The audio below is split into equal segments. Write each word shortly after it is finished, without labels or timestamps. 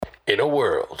In a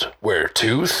world where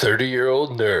two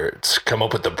 30-year-old nerds come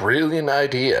up with the brilliant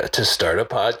idea to start a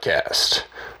podcast,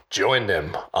 join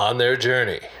them on their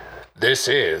journey. This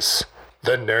is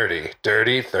the Nerdy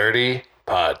Dirty 30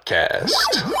 Podcast.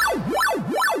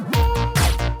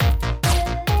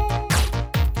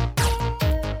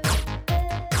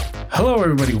 Hello,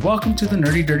 everybody. Welcome to the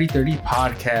Nerdy Dirty 30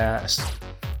 Podcast.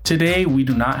 Today, we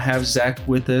do not have Zach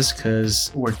with us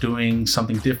because we're doing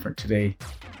something different today.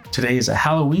 Today is a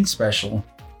Halloween special.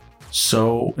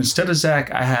 So instead of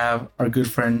Zach, I have our good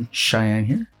friend Cheyenne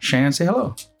here. Cheyenne, say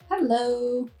hello.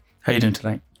 Hello. How you doing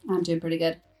tonight? I'm doing pretty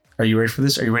good. Are you ready for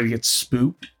this? Are you ready to get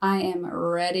spooked? I am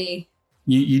ready.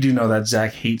 You do know that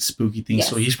Zach hates spooky things, Yes.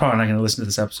 So he's probably not going to listen to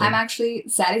this episode. I'm actually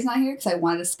sad he's not here because I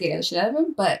wanted to scare the shit out of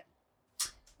him, but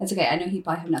that's okay. I know he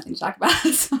probably have nothing to talk about.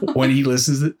 So. When he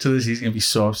listens to this, he's going to be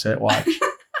so upset. Watch.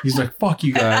 He's like, fuck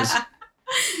you guys.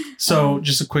 So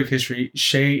just a quick history.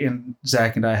 Shay and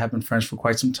Zach and I have been friends for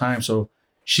quite some time. So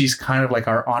she's kind of like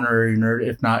our honorary nerd,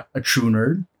 if not a true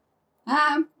nerd.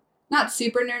 Not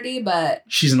super nerdy, but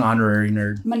She's an honorary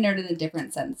nerd. I'm a nerd in a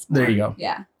different sense. There you go.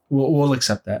 Yeah. We'll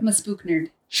accept that. I'm a spook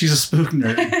nerd. She's a spook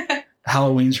nerd.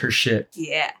 Halloween's her shit.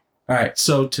 Yeah. All right.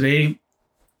 So today,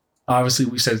 obviously,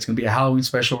 we said it's going to be a Halloween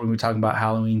special. We're going to be talking about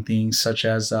Halloween things such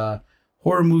as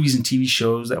horror movies and TV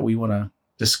shows that we want to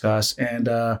discuss. And,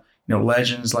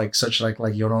 legends like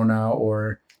Llorona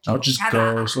or just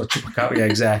Ghost, La Chupacabra. Yeah,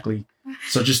 exactly.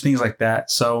 So just things like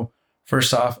that. So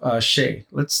first off, Shay,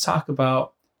 let's talk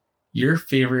about your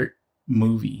favorite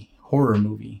horror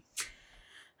movie.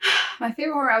 My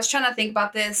favorite horror, I was trying to think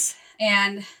about this,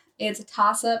 and it's a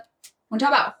toss-up. When we talk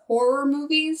about horror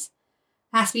movies,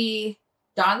 it has to be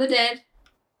Dawn of the Dead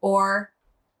or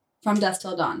From Dusk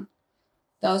Till Dawn.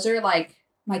 Those are like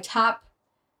my top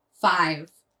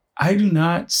 5. I do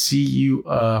not see you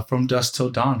From Dusk Till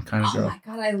Dawn kind of girl. Oh my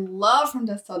god, I love From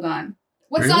Dusk Till Dawn.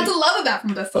 What's Really? not to love about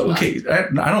From Dusk Till Dawn? Okay,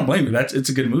 I don't blame you. It's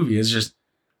a good movie. It's just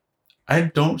I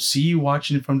don't see you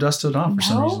watching From Dusk Till Dawn for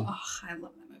some reason. Oh, I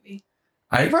love that movie.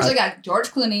 I got George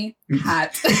Clooney,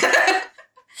 hat.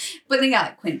 But then you got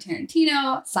like Quentin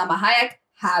Tarantino, Salma Hayek,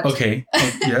 hat. Okay.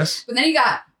 Yes. But then you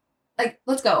got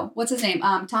let's go. What's his name?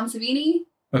 Tom Savini.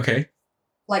 Okay.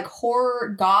 Like horror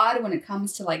god when it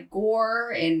comes to like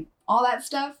gore and all that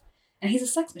stuff. And he's a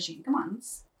sex machine. Come on.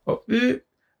 Oh,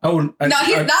 I wouldn't. No,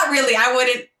 he's not really. I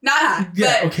wouldn't. Not.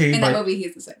 Yeah. But Okay. in that movie,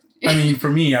 he's the sex machine. I mean, for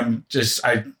me, I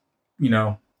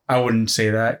wouldn't say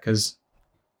that because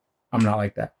I'm not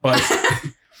like that. But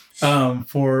From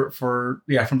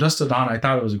Dusk Till Dawn, I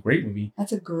thought it was a great movie.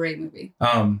 That's a great movie.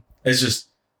 It's just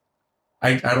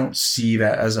I don't see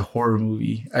that as a horror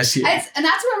movie. I see it. And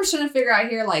that's what I was trying to figure out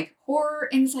here. Like horror,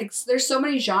 and it's like there's so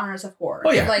many genres of horror.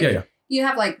 Oh yeah, like, yeah. You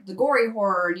have like the gory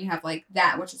horror, and you have like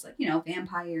that, which is like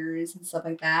vampires and stuff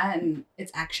like that, and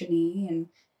it's actiony, and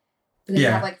then you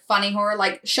have like funny horror.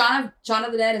 Like Shaun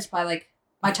of the Dead is probably like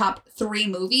my top 3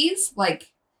 movies.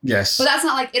 Like. Yes. But that's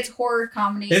not like it's horror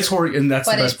comedy. It's horror, and that's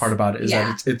the best part about it is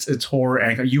yeah. that it's horror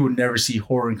and you would never see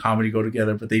horror and comedy go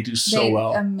together, but they do so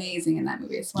well. Amazing in that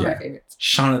movie. It's one of my favorites.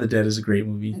 Shaun of the Dead is a great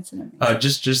movie. It's an amazing.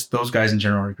 Just those guys in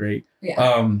general are great.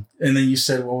 Yeah. And then you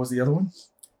said what was the other one?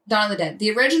 Dawn of the Dead,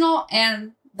 the original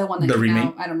and the one that the came remake.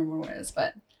 out. I don't remember what it is,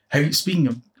 but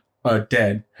Speaking of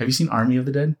Dead, have you seen Army of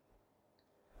the Dead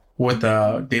with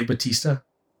Dave Bautista?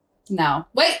 No.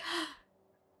 Wait.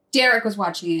 Derek was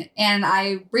watching it, and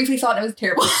I briefly thought it was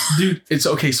terrible. Dude, it's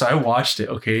okay. So I watched it,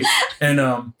 okay? And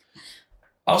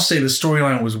I'll say the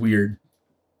storyline was weird.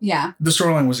 Yeah. The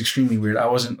storyline was extremely weird. I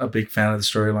wasn't a big fan of the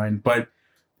storyline, but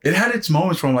it had its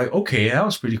moments where I'm like, okay, that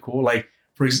was pretty cool. Like,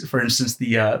 for instance,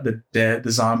 the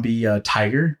zombie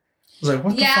tiger. I was like,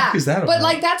 what the fuck is that about? But,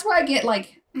 like, that's where I get,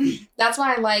 like, that's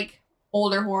why I like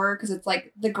older horror, because it's,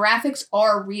 like, the graphics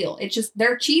are real. It's just,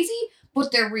 they're cheesy,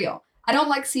 but they're real. I don't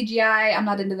like CGI. I'm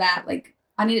not into that. Like,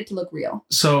 I need it to look real.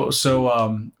 So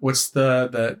what's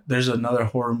there's another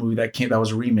horror movie that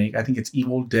was a remake. I think it's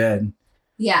Evil Dead.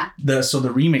 Yeah.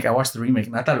 The remake, I watched the remake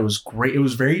and I thought it was great. It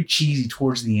was very cheesy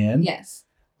towards the end. Yes.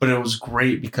 But it was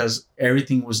great because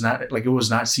everything was not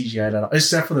CGI at all,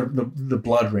 except for the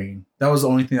blood rain. That was the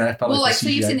only thing that I felt so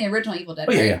you've seen the original Evil Dead,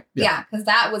 right? Yeah. Yeah, because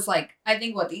that was like, I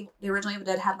think the original Evil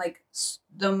Dead had like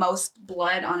the most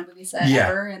blood on a movie set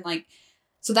ever. And like,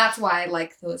 so that's why I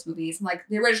like those movies. And like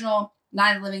the original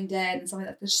Night of the Living Dead and something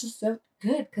like that. It's just so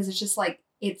good because it's just like,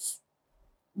 it's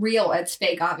real. It's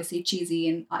fake, obviously cheesy,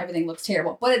 and everything looks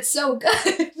terrible, but it's so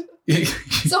good.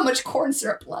 So much corn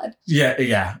syrup blood.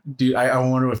 Yeah. Dude, I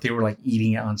wonder if they were like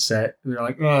eating it on set. They're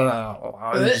like,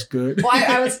 oh, this is good. Well,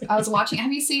 I was watching.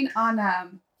 Have you seen on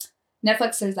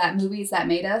Netflix? There's that Movies That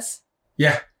Made Us.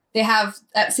 Yeah. They have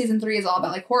season 3 is all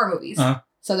about like horror movies. Uh-huh.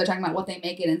 So they're talking about what they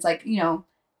make it. And it's like,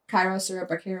 Cairo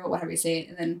syrup or Cairo, whatever you say it.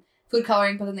 And then food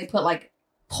coloring, but then they put like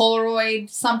Polaroid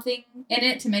something in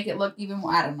it to make it look even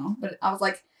more, I don't know. But I was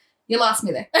like, you lost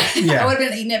me there. Yeah. I would have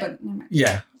been eating it, but never mind.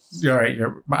 Yeah. You're right.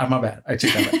 My bad. I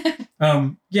take that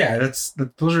back. Yeah,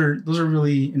 those are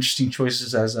really interesting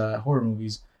choices as horror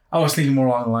movies. I was thinking more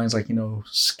along the lines like,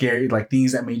 scary, like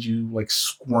things that made you like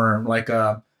squirm. Like,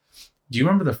 do you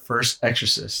remember the first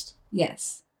Exorcist?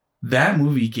 Yes. That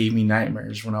movie gave me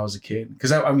nightmares when I was a kid.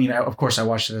 Because of course I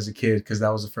watched it as a kid because that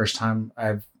was the first time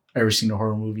I've ever seen a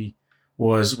horror movie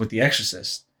was with The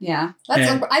Exorcist. Yeah. I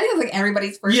think it's like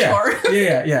everybody's first horror.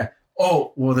 Yeah.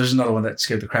 Oh, well, there's another one that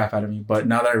scared the crap out of me, but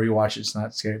now that I rewatch it, it's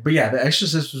not scary. But yeah, The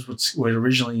Exorcist was what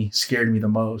originally scared me the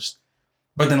most.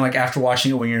 But then, like, after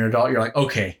watching it when you're an adult, you're like,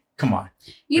 okay, come on.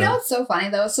 You know what's so funny,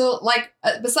 though? So, like,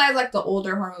 besides, like, the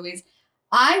older horror movies,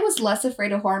 I was less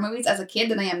afraid of horror movies as a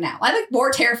kid than I am now. I'm, like, more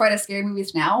terrified of scary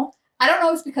movies now. I don't know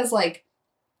if it's because, like,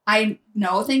 I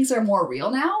know things are more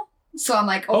real now. So I'm,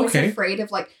 like, always afraid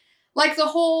of, like the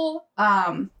whole,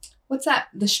 what's that?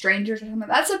 The Strangers or something.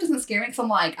 That stuff doesn't scare me because I'm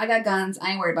like, I got guns.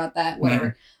 I ain't worried about that. Whatever.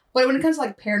 Mm-hmm. But when it comes to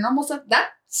like paranormal stuff, that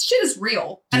shit is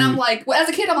real. And I'm like, well, as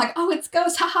a kid, I'm like, oh, it's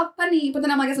ghosts. Haha, funny. But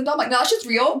then I'm like, as an adult, I'm like, no, that shit's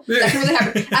real. That can really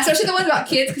happen. Especially the ones about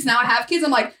kids because now I have kids.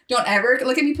 I'm like, don't ever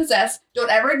look at me possessed.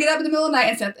 Don't ever get up in the middle of the night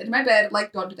and sit in my bed.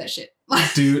 Like, don't do that shit.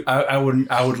 Dude, I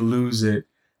would lose it.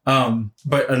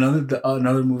 But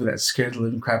another movie that scared the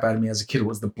living crap out of me as a kid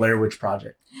was the Blair Witch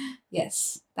Project.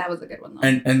 Yes, that was a good one though.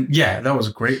 And yeah, that was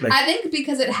great. Like, I think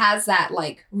because it has that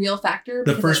like real factor.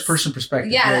 The first person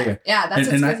perspective. Yeah, that's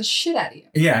what scares the shit out of you.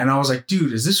 Yeah, and I was like,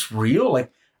 dude, is this real?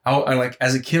 Like, I like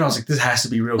as a kid, I was like, this has to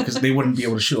be real because they wouldn't be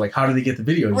able to shoot. Like, how do they get the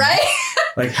video? Right.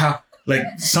 Like how?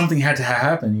 Like something had to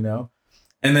happen,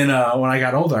 And then when I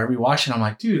got older, I rewatched it. I'm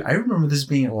like, dude, I remember this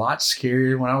being a lot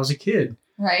scarier when I was a kid.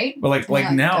 Right. But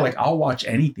like now, like I'll watch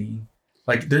anything.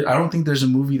 Like I don't think there's a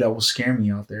movie that will scare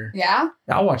me out there. Yeah.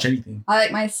 I'll watch anything.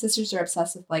 My sisters are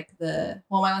obsessed with like my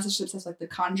one sister's obsessed with like the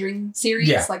Conjuring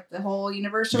series, like the whole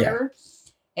universe or whatever.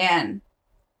 And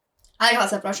I like all that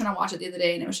stuff, but I was trying to watch it the other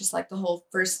day and it was just like the whole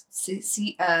first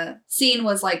scene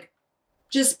was like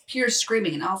just pure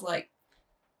screaming. And I was like,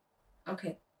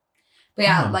 okay. But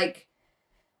yeah, like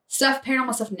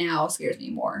paranormal stuff now scares me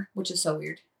more, which is so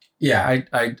weird. Yeah,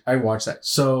 I watched that.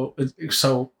 So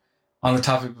on the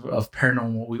topic of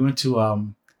paranormal, we went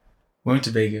to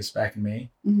Vegas back in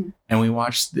May, and we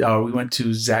went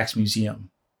to Zach's museum,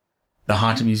 the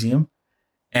Haunted Museum,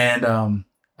 and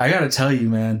I gotta tell you,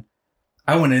 man,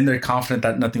 I went in there confident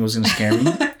that nothing was gonna scare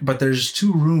me, but there's three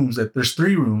rooms.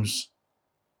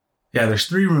 Yeah, there's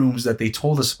 3 rooms that they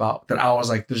told us about that I was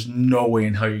like, there's no way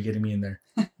in hell you're getting me in there.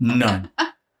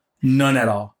 None at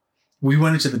all. We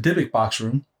went into the Dybbuk box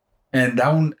room. And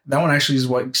that one actually is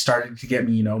what started to get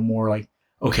me, more like,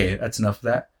 okay, that's enough of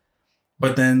that.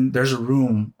 But then there's a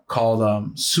room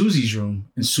called Susie's room,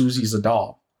 and Susie's a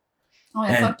doll. Oh,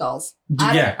 yeah, fuck dolls.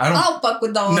 I don't fuck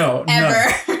with dolls. No,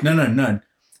 ever. None.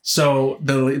 So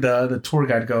the tour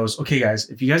guide goes, okay, guys,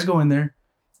 if you guys go in there,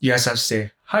 you guys have to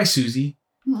say hi, Susie,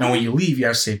 and when you leave, you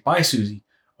have to say bye, Susie.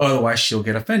 Otherwise, she'll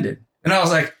get offended. And I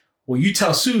was like, well, you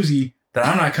tell Susie that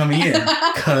I'm not coming in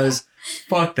because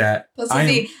fuck that.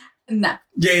 No.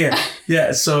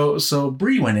 Yeah. So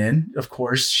Bree went in. Of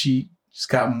course, she's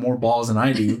got more balls than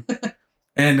I do,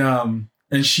 and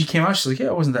she came out. She's like, "Yeah,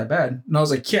 it wasn't that bad." And I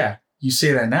was like, "Yeah, you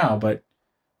say that now, but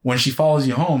when she follows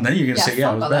you home, then you're gonna say,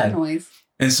 yeah, it was bad." Noise.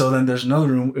 And so then there's another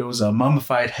room. It was a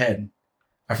mummified head.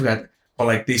 I forgot, but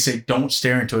like they say, don't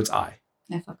stare into its eye.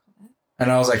 I fuck with that. And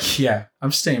I was like, "Yeah,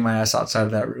 I'm staying my ass outside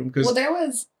of that room." Well, there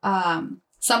was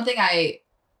something I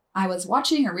was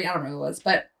watching or reading. I don't know what it was,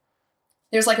 but.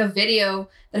 There's like a video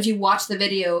that if you watch the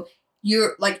video,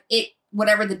 you're like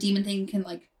whatever the demon thing can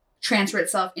like transfer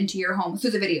itself into your home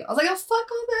through the video. I was like, oh,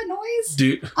 fuck all that noise.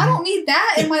 Dude. I don't need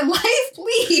that in my life,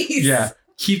 please. Yeah.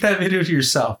 Keep that video to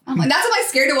yourself. I'm like, that's why I'm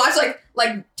scared to watch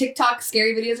like TikTok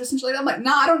scary videos or something like that. I'm like,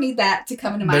 no, I don't need that to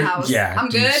come into my house. Yeah. I'm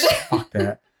good. Fuck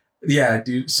that. Yeah,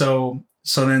 dude. So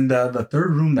then the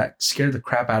third room that scared the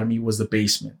crap out of me was the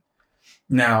basement.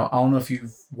 Now, I don't know if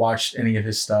you've watched any of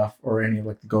his stuff or any of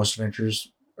like the Ghost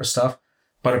Adventures or stuff,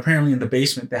 but apparently in the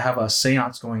basement, they have a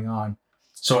seance going on.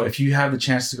 So if you have the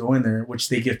chance to go in there, which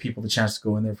they give people the chance to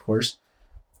go in there, of course,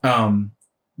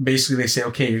 basically they say,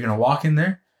 okay, you're going to walk in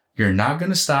there. You're not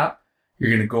going to stop. You're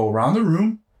going to go around the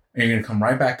room and you're going to come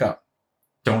right back up.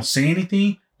 Don't say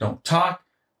anything. Don't talk.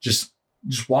 Just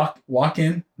walk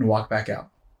in and walk back out.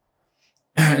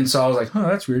 And so I was like, huh,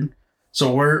 that's weird.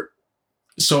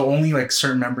 So only like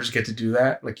certain members get to do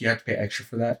that. Like you have to pay extra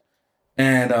for that.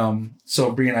 And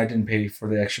so Bree and I didn't pay for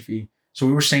the extra fee. So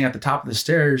we were staying at the top of the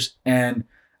stairs and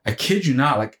I kid you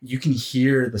not, like you can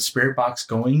hear the spirit box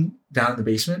going down in the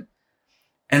basement.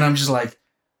 And I'm just like,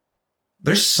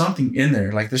 there's something in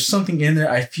there. Like there's something in there.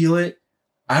 I feel it.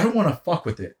 I don't want to fuck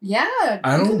with it. Yeah.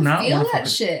 I don't not feel want to that fuck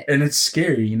shit. And it's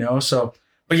scary, you know? So,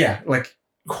 but yeah, like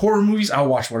horror movies, I'll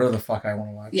watch whatever the fuck I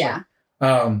want to watch. Yeah.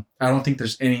 Like, I don't think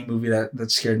there's any movie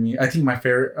that scared me. I think my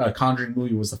favorite Conjuring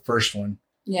movie was the first one.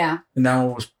 Yeah. And that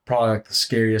one was probably like the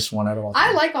scariest one out of all time.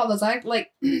 I like all those. I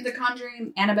like The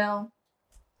Conjuring, Annabelle.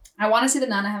 I want to see The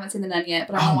Nun. I haven't seen The Nun yet,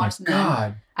 but I want to watch The Nun.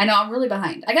 God. I know, I'm really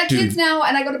behind. I got kids now,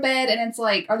 and I go to bed, and it's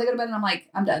like, or they go to bed, and I'm like,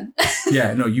 I'm done.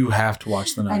 Yeah, no, you have to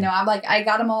watch The Nun. I know. I'm like, I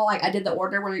got them all. Like, I did the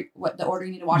order what the order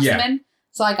you need to watch them in.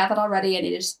 So I got that already, and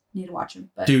I just need to watch them.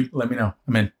 But dude, let me know.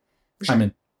 I'm in. Sure. I'm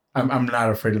in. I'm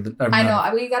not afraid of the. I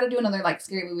know. We got to do another like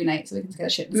scary movie night so we can scare the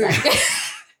shit inside.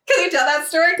 Can you tell that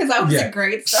story? Because that was a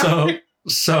great story.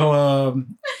 So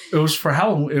it was for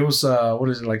Halloween. It was what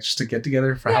is it, like just a get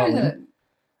together for Halloween?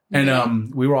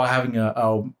 And we were all having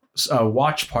a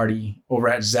watch party over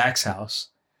at Zach's house.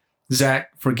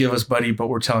 Zach, forgive us, buddy, but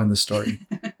we're telling the story.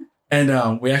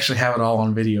 And we actually have it all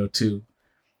on video too.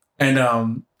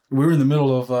 And we were in the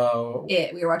middle of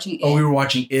It. We were watching It. Oh, we were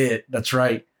watching It. That's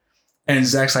right. And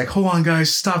Zach's like, hold on,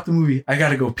 guys, stop the movie. I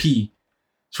gotta go pee.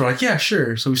 So we're like, yeah,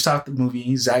 sure. So we stop the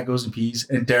movie. Zach goes and pees,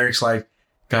 and Derek's like,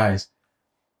 guys.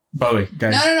 By the way,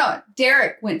 guys. No.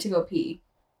 Derek went to go pee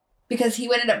because he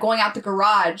ended up going out the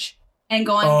garage and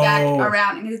going back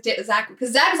around. And Zach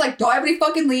was like, don't everybody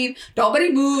fucking leave. Don't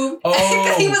everybody move.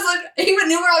 Because he was like, he knew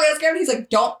we were all gonna scare him. He's like,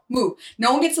 don't move.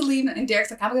 No one gets to leave. And Derek's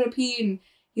like, I'm gonna pee. And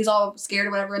he's all scared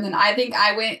or whatever. And then I think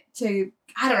I went to,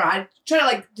 I don't know, I tried to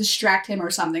like distract him or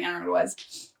something. I don't know what it was.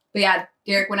 But yeah,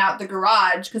 Derek went out the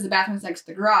garage because the bathroom's next to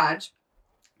the garage.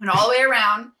 Went all the way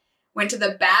around. Went to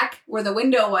the back where the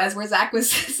window was, where Zach was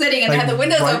sitting, and like, had the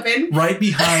windows open. Right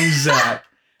behind Zach.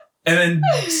 And then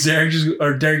Derek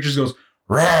just goes,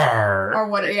 rawr. Or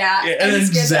what, yeah. And then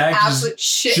Zach absolute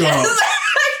shit.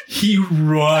 He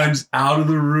runs out of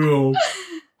the room.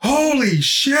 Holy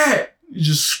shit.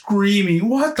 Just screaming,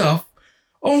 what the?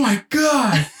 Oh my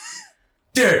God.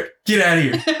 Derek, get out of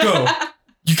here. Go.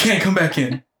 You can't come back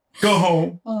in. Go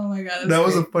home. Oh my God. That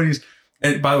was the funniest.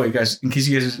 And by the way, guys, in case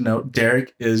you guys didn't know,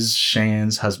 Derek is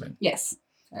Cheyenne's husband. Yes.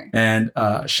 Sorry. And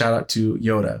shout out to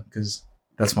Yoda, because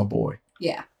that's my boy.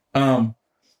 Yeah. But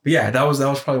yeah, that was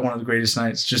probably one of the greatest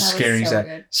nights. Just scaring Zach.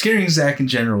 Good. Scaring Zach in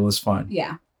general is fun.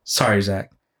 Yeah. Sorry,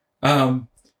 Zach. But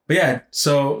yeah,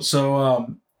 so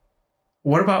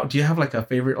what about, do you have like a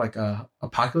favorite like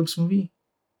apocalypse movie?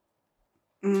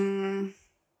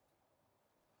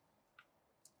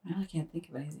 I can't think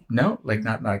of anything. No, like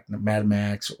not like Mad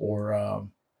Max or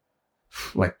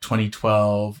like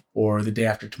 2012 or The Day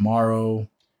After Tomorrow.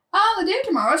 Oh, The Day After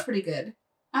Tomorrow is pretty good.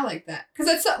 I like that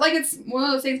because it's like it's one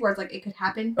of those things where it's like it could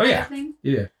happen. Oh yeah, thing.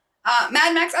 Yeah.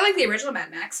 Mad Max. I like the original Mad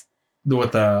Max.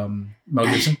 With Mel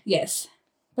Gibson. Yes,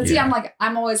 but see,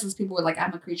 I'm always those people with like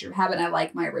I'm a creature of habit. And I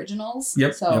like my originals.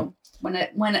 Yep. So when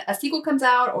a sequel comes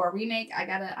out or a remake,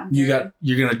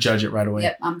 you're gonna judge it right away.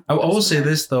 Yep. I will say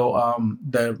this though,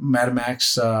 the Mad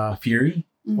Max Fury,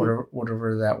 mm-hmm.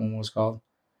 whatever that one was called.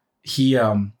 He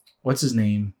what's his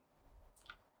name?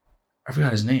 I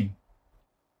forgot his name.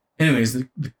 Anyways,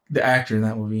 the actor in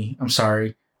that movie, I'm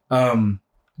sorry,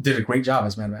 did a great job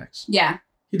as Mad Max. Yeah.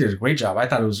 He did a great job. I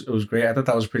thought it was great. I thought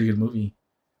that was a pretty good movie.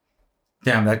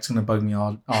 Damn, that's gonna bug me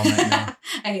all night now.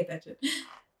 I hate that shit.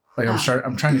 Like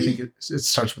I'm trying to think. It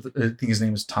starts with. I think his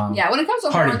name is Tom. Yeah, when it comes to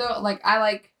Hardy. horror, though, like I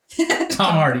like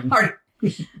Tom Hardy.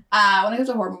 When it comes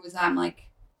to horror movies, I'm like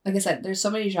I said, there's so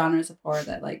many genres of horror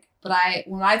that like. But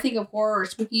when I think of horror or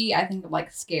spooky, I think of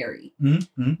like scary.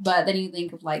 Mm-hmm. But then you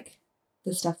think of like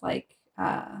the stuff like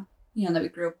that we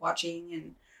grew up watching,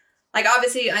 and like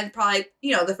obviously I'd probably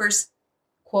the first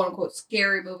quote unquote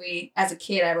scary movie as a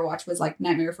kid I ever watched was like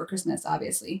Nightmare Before Christmas,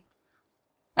 obviously.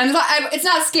 And it's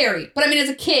not scary, but I mean, as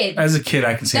a kid,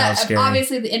 I can see how it's scary.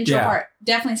 Obviously, the intro part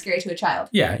definitely scary to a child.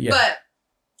 Yeah. But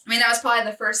I mean, that was probably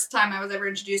the first time I was ever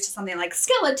introduced to something like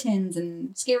skeletons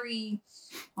and scary,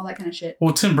 all that kind of shit.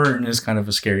 Well, Tim Burton is kind of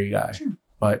a scary guy,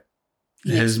 but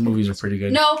his movies are pretty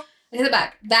good. No, I take it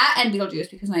back. That and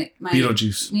Beetlejuice, because my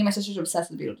Beetlejuice. Me and my sister's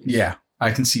obsessed with Beetlejuice. Yeah,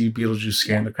 I can see Beetlejuice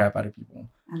scaring the crap out of people.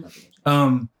 I love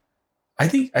Beetlejuice. I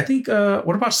think.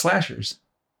 What about slashers?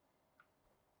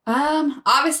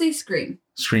 Obviously Scream.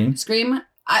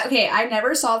 I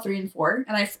never saw 3 and 4,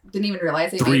 and I didn't even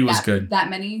realize 3 was good. That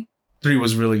many. 3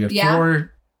 was really good. Yeah.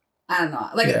 4. I don't know.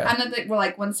 Like I'm not like we're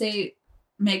like once they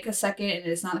make a second and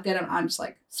it's not good, I'm just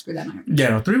like screw that. Yeah,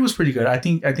 no, 3 was pretty good. I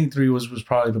think 3 was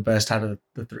probably the best out of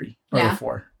the 3 or the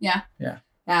 4. Yeah.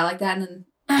 I like that, and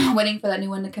then waiting for that new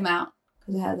one to come out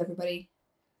because it has everybody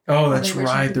Oh, that's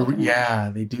right.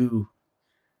 They do.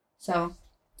 So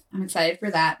I'm excited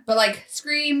for that. But like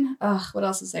Scream, what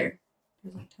else is there?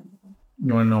 There's like tons of them.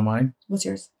 You want to know mine? What's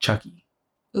yours? Chucky.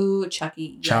 Ooh,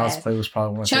 Chucky. Child's Play was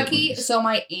probably one of my Chucky. So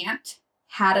my aunt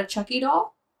had a Chucky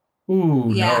doll.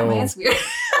 Ooh, yeah, no. My aunt's weird.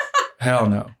 Hell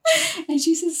no. And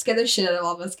she used to scare the shit out of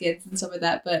all of us kids and stuff like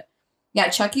that. But yeah,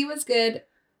 Chucky was good.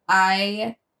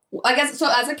 I guess so.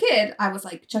 As a kid, I was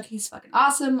like, Chucky's fucking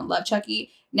awesome. Love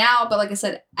Chucky. Now, but like I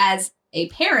said, as a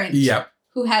parent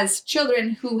who has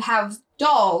children who have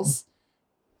dolls,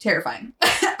 terrifying.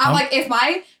 I'm like, if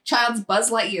my child's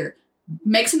Buzz Lightyear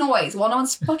makes a noise while no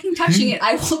one's fucking touching it,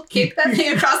 I will kick that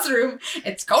thing across the room.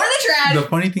 It's going to the trash. The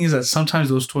funny thing is that sometimes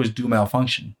those toys do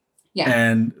malfunction. Yeah.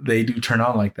 And they do turn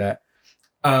on like that.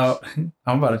 I'm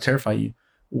about to terrify you.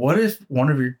 What if one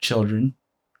of your children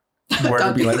were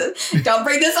to be like... Don't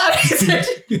bring this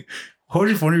up. What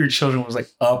if one of your children was like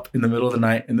up in the middle of the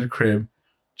night in their crib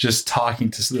just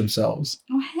talking to themselves?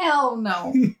 Oh, hell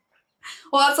no.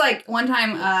 Well, that's like one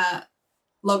time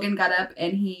Logan got up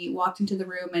and he walked into the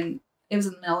room and it was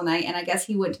in the middle of the night. And I guess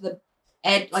he went to the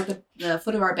edge, like the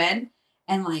foot of our bed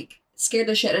and like scared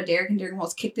the shit out of Derek, and Derek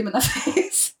almost kicked him in the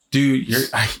face. Dude,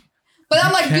 but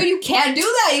I'm like, dude, you can't do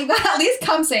that. You gotta at least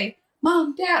come say,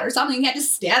 Mom, Dad, or something. You can't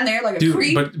just stand there like a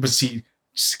creep. But see,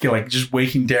 just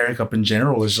waking Derek up in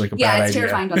general is like a bad idea. Yeah, it's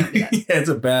terrifying. Don't do that. Yeah, it's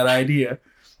a bad idea.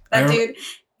 Dude,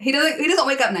 he doesn't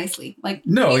wake up nicely. Like,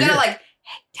 no, you gotta like,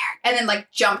 hey, Derek, and then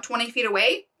like jump 20 feet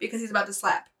away because he's about to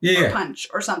slap or punch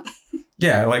or something.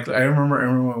 Yeah, like I remember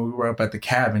when we were up at the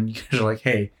cabin, you guys are like,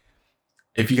 hey,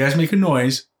 if you guys make a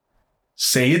noise,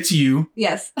 say it's you.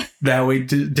 Yes. That way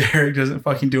Derek doesn't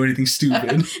fucking do anything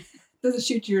stupid. Doesn't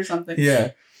shoot you or something.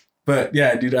 Yeah. But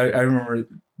yeah, dude, I remember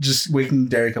just waking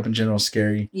Derek up in general is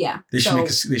scary. Yeah. They should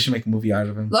make a movie out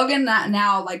of him. Logan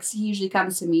now like he usually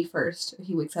comes to me first if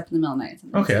he wakes up in the middle of the night.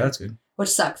 Okay, that's good. Which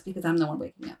sucks because I'm the one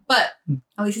waking up. But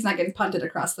at least he's not getting punted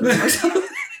across the room or something.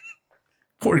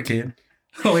 Poor kid.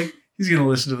 Like he's gonna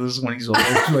listen to this when he's older.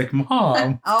 He's like,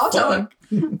 Mom. I'll tell him.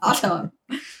 All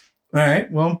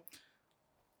right. Well,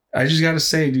 I just gotta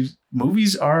say, dude,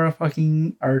 movies are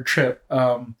a trip.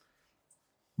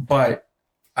 But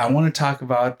I want to talk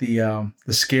about the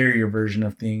scarier version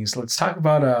of things. Let's talk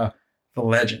about the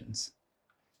legends.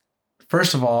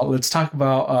 First of all, let's talk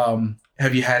about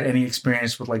have you had any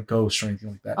experience with like ghosts or anything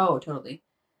like that? Oh, totally.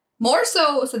 More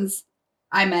so since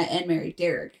I met and married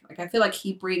Derek. Like I feel like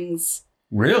he brings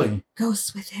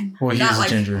ghosts with him. Well, he's a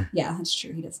ginger. Yeah, that's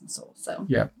true. He doesn't soul. So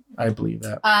yeah, I believe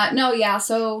that. No, yeah.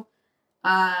 So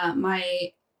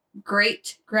my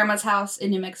great grandma's house in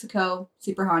New Mexico,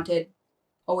 super haunted.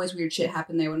 Always weird shit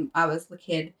happened there when I was a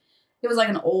kid. It was like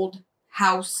an old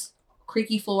house,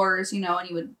 creaky floors, and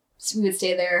we would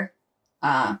stay there.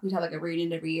 We'd have like a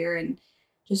reunion every year and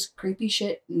just creepy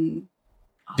shit and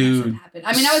all that shit happened.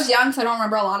 I mean, I was young, so I don't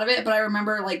remember a lot of it, but I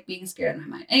remember like being scared in my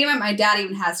mind. And even my dad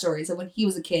even has stories of when he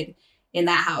was a kid in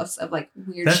that house of like weird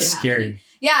shit happening. That's scary.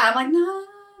 Yeah, I'm like, nah.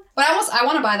 But I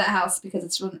want to buy that house because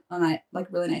it's really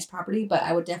nice property, but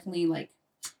I would definitely like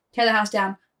tear the house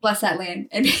down, bless that land,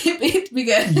 and be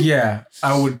good. Yeah,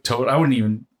 I would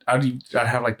I'd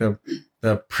have like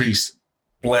the priest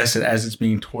bless it as it's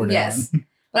being torn down. Yes.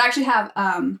 But I actually have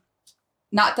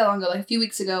not that long ago, like a few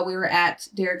weeks ago, we were at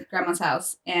Derek's grandma's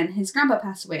house and his grandpa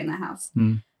passed away in that house.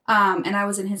 And I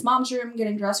was in his mom's room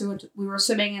getting dressed. We were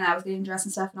swimming and I was getting dressed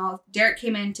and stuff and all. Derek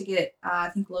came in to get I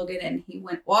think Logan, and he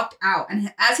walked out,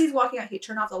 and as he's walking out, he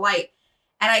turned off the light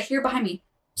and I hear behind me,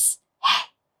 psst, hey.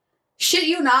 Shit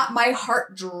you not, my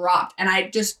heart dropped and I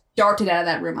just darted out of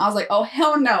that room. I was like, oh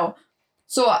hell no.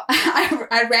 So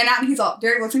I ran out and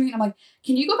Derek looks at me and I'm like,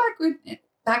 can you go back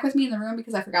with me in the room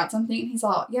because I forgot something? And he's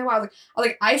all, yeah, well, I was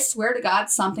like, I swear to God,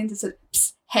 something that said,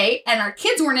 psst, hey, and our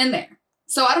kids weren't in there.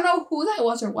 So I don't know who that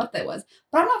was or what that was,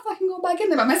 but I'm not fucking going back in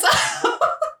there by myself.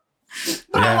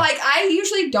 But yeah. I'm like, I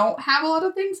usually don't have a lot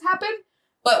of things happen,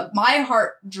 but my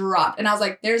heart dropped and I was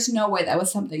like, there's no way that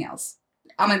was something else.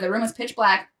 I'm like, the room was pitch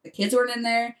black. The kids weren't in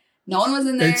there. No one was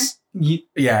in there.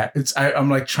 I'm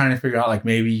like trying to figure out like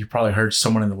maybe you probably heard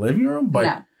someone in the living room,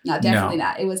 but no, definitely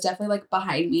not. It was definitely like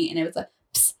behind me and it was like,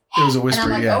 psst, it was a whisper.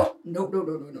 And I'm like, oh,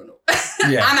 no.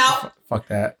 Yeah. I'm out. Fuck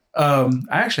that. I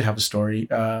actually have a story.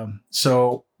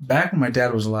 So back when my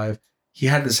dad was alive, he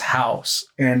had this house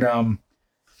and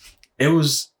it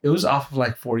was off of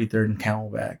like 43rd and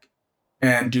Camelback.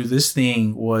 And dude, this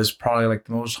thing was probably like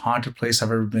the most haunted place I've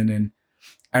ever been in.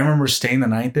 I remember staying the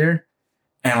night there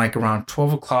and like around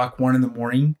 12 o'clock, 1 in the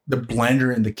morning, the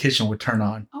blender in the kitchen would turn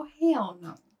on. Oh, hell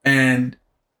no. And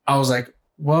I was like,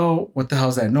 well, what the hell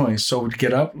is that noise? So we'd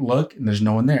get up, look, and there's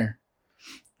no one there.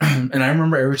 And I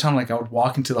remember every time like I would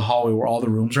walk into the hallway where all the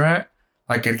rooms are at,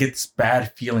 like I'd get this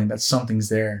bad feeling that something's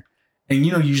there. And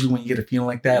usually when you get a feeling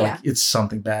like that, like it's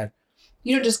something bad.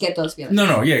 You don't just get those feelings.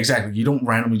 No, yeah, exactly. You don't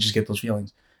randomly just get those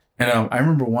feelings. And I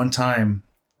remember one time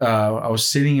I was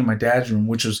sitting in my dad's room,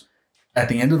 which was at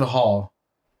the end of the hall,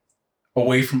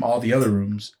 away from all the other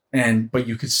rooms, but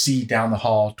you could see down the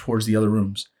hall towards the other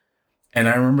rooms. And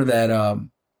I remember that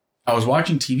I was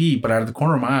watching TV, but out of the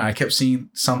corner of my eye, I kept seeing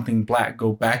something black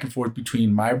go back and forth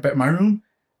between my room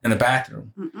and the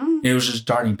bathroom. It was just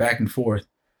darting back and forth.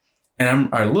 And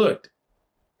I looked,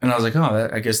 and I was like, oh,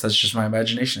 I guess that's just my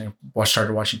imagination. I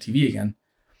started watching TV again.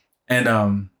 And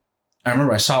I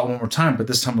remember I saw it one more time, but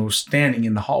this time it was standing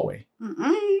in the hallway.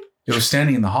 It was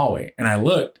standing in the hallway, and I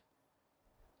looked.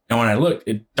 And when I looked,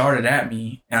 it darted at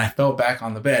me, and I fell back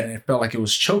on the bed, and it felt like it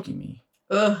was choking me.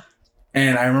 Ugh.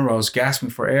 And I remember I was gasping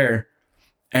for air,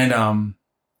 and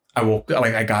I woke up,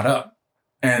 like I got up.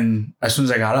 And as soon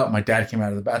as I got up, my dad came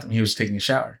out of the bathroom. He was taking a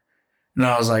shower. And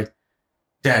I was like,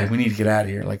 Dad, we need to get out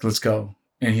of here. Like, let's go.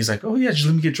 And he's like, oh, yeah, just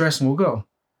let me get dressed and we'll go.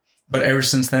 But ever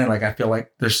since then, like, I feel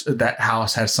like that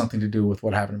house has something to do with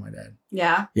what happened to my dad.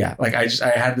 Yeah. Yeah. Like, I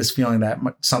had this feeling that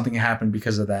something happened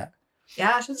because of that.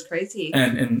 Yeah, it's just crazy.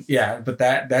 And yeah, but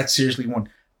that seriously, when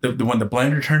the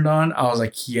blender turned on, I was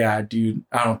like, yeah, dude,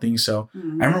 I don't think so. I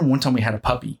remember one time we had a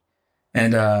puppy.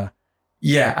 And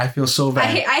yeah, I feel so bad.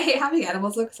 I hate having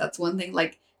animals though, because that's one thing,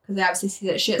 like, because they obviously see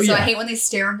that shit. So I hate when they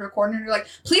stare into a corner and you're like,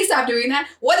 please stop doing that.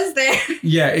 What is there?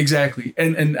 Yeah, exactly.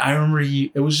 And I remember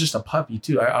it was just a puppy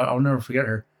too. I'll never forget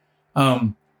her.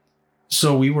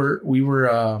 So we were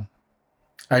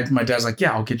my dad's like,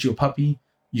 yeah, I'll get you a puppy.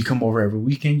 You come over every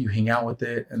weekend, you hang out with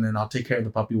it, and then I'll take care of the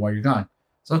puppy while you're gone.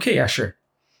 So okay, yeah, sure.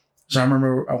 So I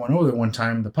remember I went over there one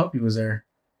time, the puppy was there,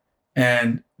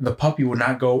 and the puppy would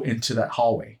not go into that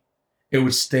hallway. It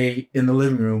would stay in the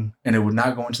living room and it would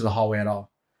not go into the hallway at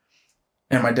all.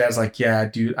 And my dad's like, yeah,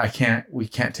 dude, we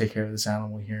can't take care of this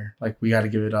animal here. Like, we got to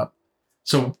give it up.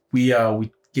 So we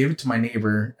gave it to my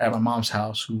neighbor at my mom's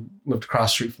house who lived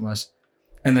across the street from us.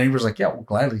 And the neighbor's like, yeah, we'll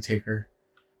gladly take her.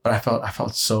 But I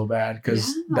felt so bad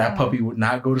because that puppy would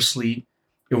not go to sleep.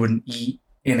 It wouldn't eat,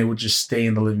 and it would just stay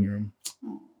in the living room.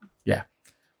 Yeah.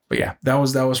 But yeah, that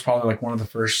was probably like one of the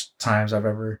first times I've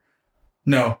ever.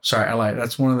 No, sorry, I lied.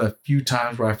 That's one of the few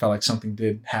times where I felt like something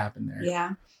did happen there.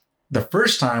 Yeah. The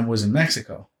first time was in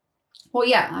Mexico. Well,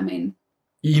 yeah, I mean.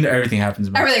 Everything happens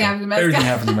in Mexico. Everything happens in Mexico. Everything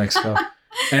happens in Mexico.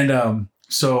 And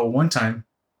so one time,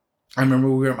 I remember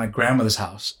we were at my grandmother's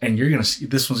house, and you're going to see,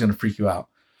 this one's going to freak you out.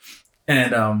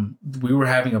 And we were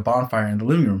having a bonfire in the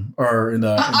living room, or in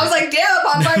the. I was like, damn, a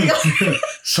bonfire.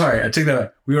 Sorry, I take that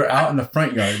back. We were out in the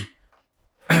front yard,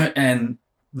 and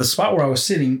the spot where I was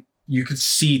sitting, you could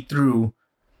see through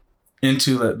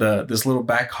into this little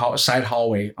side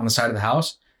hallway on the side of the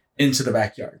house into the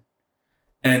backyard.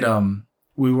 And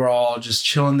we were all just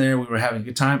chilling there. We were having a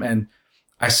good time, and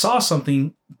I saw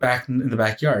something back in the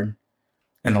backyard,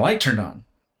 and the light turned on.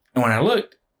 And when I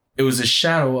looked, it was a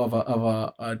shadow of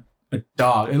a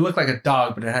dog. It looked like a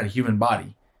dog, but it had a human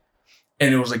body.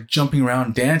 And it was like jumping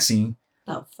around, dancing.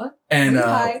 Oh, fuck. And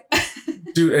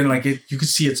dude, and like you could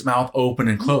see its mouth open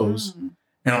and close.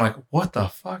 And I'm like, what the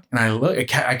fuck? And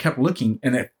I kept looking,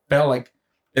 and it felt like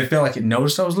it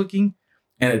noticed I was looking,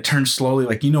 and it turned slowly.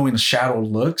 Like, when the shadow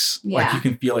looks, like you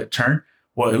can feel it turn.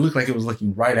 Well, it looked like it was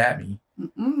looking right at me,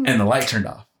 and the light turned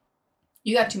off.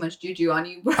 You got too much juju on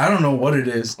you. I don't know what it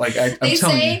is. Like, I'm telling you. They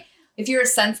say if you're a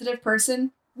sensitive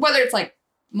person, whether it's like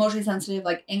emotionally sensitive,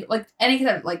 like any kind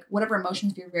of like whatever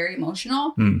emotions, if you're very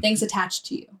emotional, things attach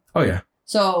to you. Oh yeah.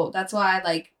 So that's why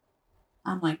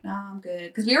I'm like, no, I'm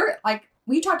good. Because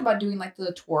we talked about doing like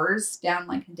the tours down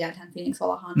like in downtown Phoenix,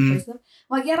 all the haunted places. I'm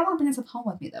like, yeah, I don't want to bring this stuff home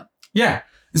with me though. Yeah.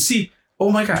 And see,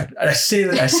 oh my God, I said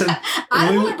I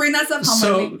don't want to bring that stuff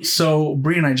home with me. So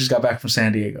Bree and I just got back from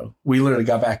San Diego. We literally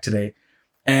got back today,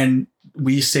 and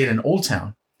we stayed in Old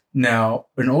Town. Now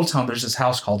in Old Town, there's this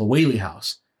house called the Whaley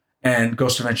House, and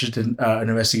Ghost Adventures did an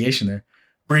investigation there.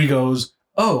 Bree goes,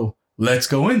 "Oh, let's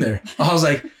go in there." I was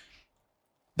like,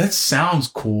 "That sounds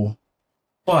cool,"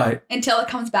 but until it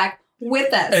comes back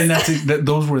with us. And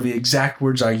those were the exact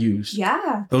words I used.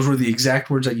 Yeah. Those were the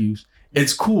exact words I used.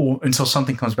 It's cool until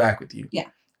something comes back with you. Yeah.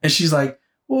 And she's like,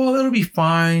 well, it'll be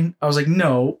fine. I was like,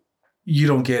 no, you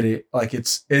don't get it. Like,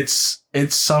 it's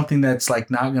something that's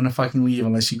like not going to fucking leave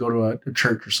unless you go to a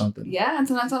church or something. Yeah. And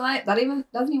sometimes that even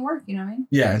doesn't even work. You know what I mean?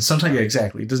 Yeah. And sometimes, yeah,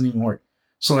 exactly. It doesn't even work.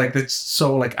 So like,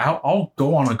 I'll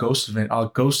go on a ghost event. I'll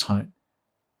ghost hunt.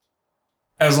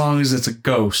 As long as it's a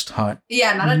ghost hunt.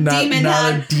 Yeah, not a demon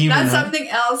hunt. A demon not hunt. Something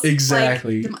else.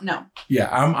 Exactly. No. Yeah,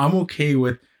 I'm okay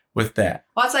with with that.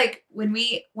 Well, it's like when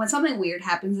something weird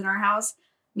happens in our house,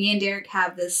 me and Derek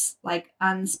have this like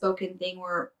unspoken thing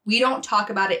where we don't talk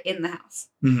about it in the house.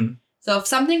 Mm-hmm. So if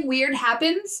something weird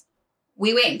happens,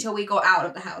 we wait until we go out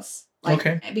of the house. Like,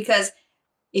 okay. Because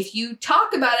if you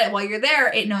talk about it while you're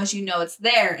there, it knows you know it's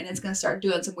there and it's going to start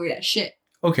doing some weird ass shit.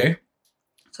 Okay.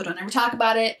 So don't ever talk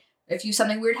about it. If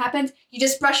something weird happens, you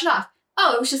just brush it off.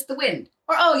 Oh, it was just the wind.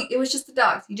 Or, oh, it was just the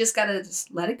dogs. You just got to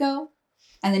just let it go.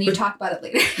 And then you talk about it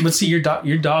later. But see, your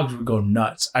dogs would go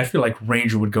nuts. I feel like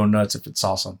Ranger would go nuts if it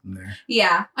saw something there.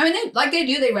 Yeah. I mean,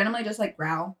 they randomly just like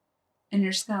growl. And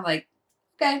you're just kind of like,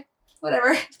 okay, whatever.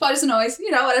 It's probably just a noise,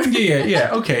 whatever. Yeah.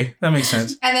 Okay. That makes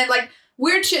sense. And then like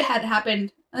weird shit had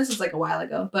happened. This was like a while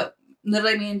ago, but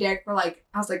literally me and Derek were like,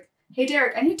 I was like, hey,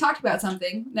 Derek, I need to talk to you about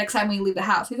something next time we leave the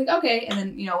house. He's like, okay. And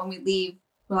then, when we leave,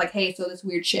 we're like, hey, so this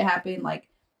weird shit happened. Like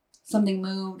something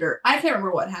moved or I can't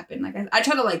remember what happened. Like I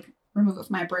try to like remove it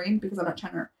from my brain because I'm not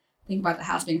trying to think about the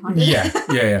house being haunted.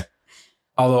 Yeah.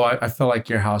 Although I feel like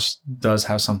your house does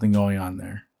have something going on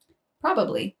there.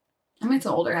 Probably. I mean, it's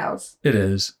an older house. It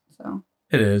is. So.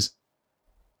 It is.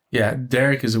 Yeah,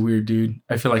 Derek is a weird dude.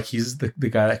 I feel like he's the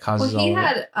guy that causes all of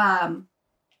it.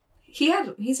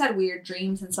 He's had weird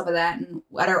dreams and some of that. And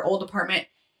at our old apartment,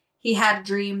 he had a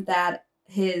dream that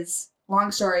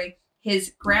long story,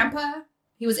 his grandpa,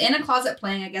 he was in a closet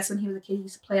playing. I guess when he was a kid, he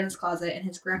used to play in his closet, and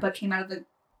his grandpa came out of the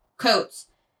coats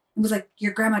and was like,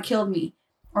 your grandma killed me,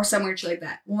 or some weird shit like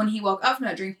that. Well, when he woke up from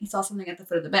that dream, he saw something at the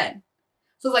foot of the bed.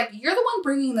 So it's like, you're the one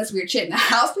bringing this weird shit in the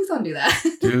house. Please don't do that.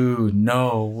 Dude,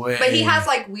 no way. But he has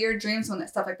like weird dreams when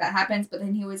stuff like that happens. But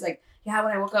then he was like, yeah,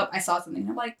 when I woke up, I saw something.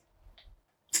 I'm like,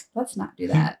 let's not do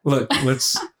that. Look,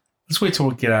 let's wait till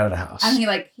we get out of the house. And he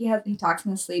talks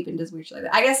in his sleep and does weird shit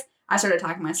like that. I guess I started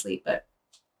talking in my sleep, but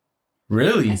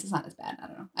really, I guess it's not as bad. I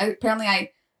don't know. Apparently I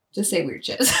just say weird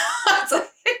shit. So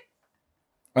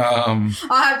I'll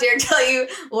have Derek tell you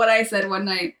what I said one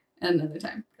night another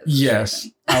time. Yes,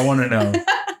 I want to know.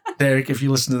 Derek, if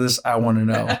you listen to this, I want to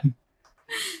know.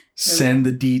 Send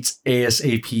the deets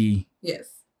ASAP. Yes,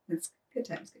 it's good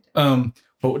times.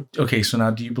 But okay, so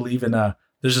now do you believe in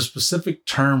there's a specific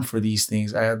term for these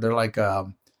things? They're like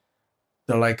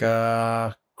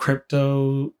crypto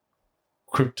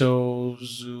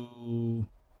zoo.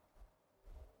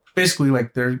 Basically,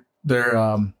 like they're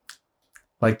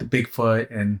like the Bigfoot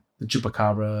and the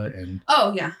Chupacabra and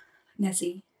oh yeah,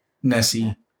 Nessie. But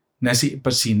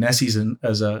see, Nessie's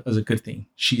as a good thing.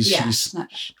 She's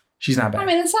not bad. I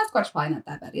mean, the Sasquatch probably not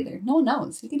that bad either. No one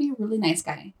knows. He could be a really nice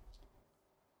guy.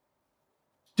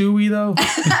 Do we though?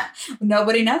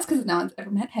 Nobody knows because no one's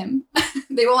ever met him.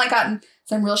 They've only gotten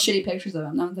some real shitty pictures of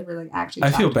him. No one's ever like actually.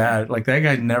 I feel bad. Like that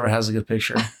guy never has a good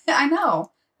picture. I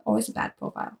know. Always a bad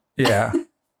profile. Yeah.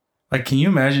 Like, can you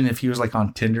imagine if he was like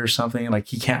on Tinder or something? Like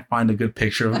he can't find a good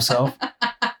picture of himself.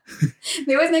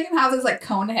 They always make him have this like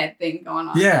cone head thing going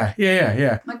on. Yeah.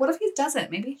 I'm like, what if he doesn't?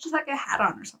 Maybe he just like a hat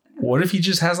on or something. What if he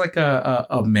just has like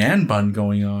a man bun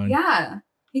going on? Yeah.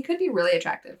 He could be really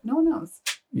attractive. No one knows.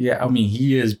 Yeah, I mean,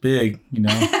 he is big, He's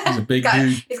a big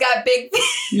dude. He's got big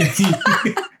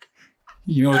feet.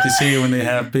 You know what they say when they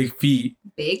have big feet?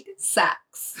 Big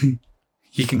sacks.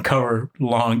 He can cover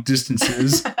long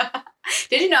distances.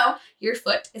 Did you know your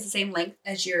foot is the same length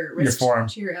as your wrist forearm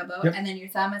to your elbow? Yep. And then your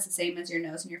thumb is the same as your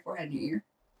nose and your forehead and your ear?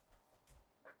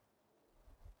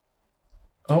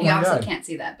 Oh, you my obviously God. can't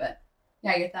see that, but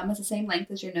yeah, your thumb is the same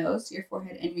length as your nose, your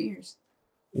forehead, and your ears.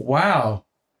 Wow.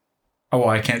 Oh, well,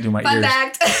 I can't do my Fun ears.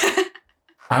 fact.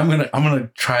 I'm gonna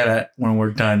try that when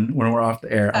we're done, when we're off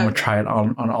the air. I'm gonna try it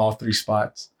on all three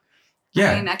spots.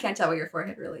 Yeah. I mean, I can't tell what your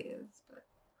forehead really is. But...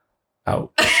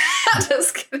 Ouch. I'm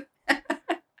just kidding.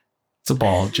 It's a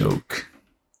ball joke.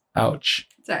 Ouch.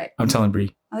 It's all right. I'm telling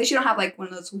Bree. At least you don't have like one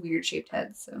of those weird shaped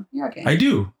heads, so you're okay. I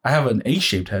do. I have an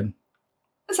A-shaped head.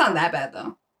 It's not that bad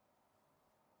though.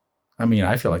 I mean,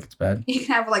 I feel like it's bad. You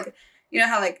can have like, you know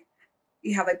how like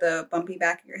you have like the bumpy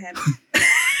back of your head.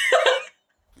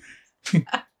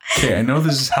 Okay, I know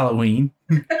this is Halloween.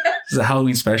 This is a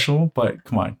Halloween special, but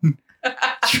come on.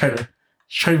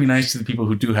 Try to be nice to the people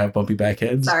who do have bumpy back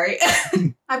heads. Sorry.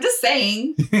 I'm just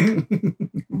saying.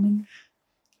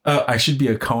 I should be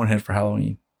a cone head for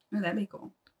Halloween. Oh, that'd be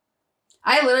cool.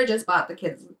 I literally just bought the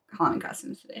kids' Halloween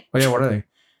costumes today. Oh yeah, what are they?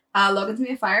 Logan's gonna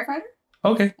be a firefighter.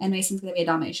 Okay. And Mason's gonna be a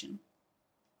Dalmatian.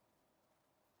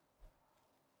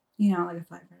 You know, like a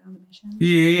firefighter Dalmatian.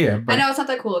 Yeah. I know it's not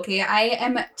that cool, okay? I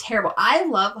am terrible. I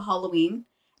love Halloween,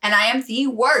 and I am the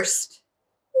worst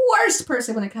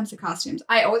person when it comes to costumes.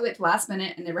 I always wait till last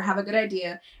minute and never have a good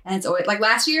idea. And it's always like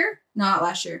last year. No, not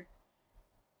last year.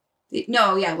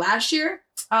 Last year,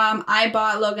 I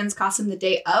bought Logan's costume the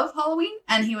day of Halloween,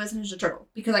 and he was a Ninja Turtle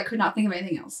because I could not think of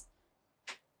anything else.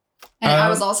 And I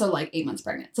was also like 8 months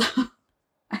pregnant, so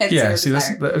I had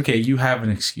okay. You have an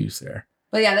excuse there.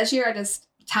 But yeah, this year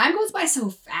time goes by so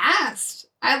fast.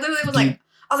 I literally was like,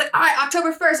 all right,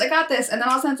 October 1st, I got this, and then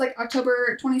all of a sudden it's like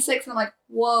October 26th, and I'm like,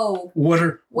 whoa,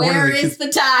 where is the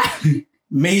time?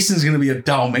 Mason's gonna be a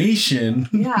Dalmatian.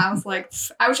 Yeah, I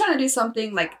was trying to do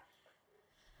something like,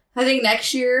 I think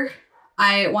next year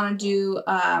I want to do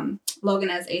Logan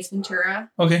as Ace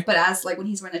Ventura. Okay. But as like when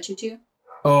he's wearing the tutu.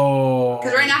 Oh.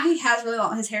 Because right now he has really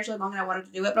long, his hair's really long, and I wanted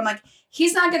to do it, but I'm like,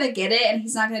 he's not gonna get it, and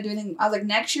he's not gonna do anything. I was like,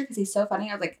 next year, because he's so funny.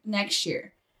 I was like, next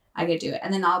year I could do it,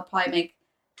 and then I'll probably make.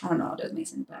 I don't know what I'll do with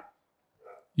Mason, but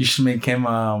you should make him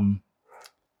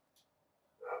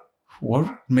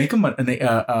make him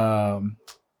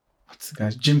what's the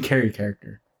guy's Jim Carrey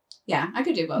character. Yeah, I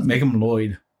could do both. Make him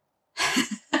Lloyd.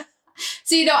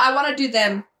 So I want to do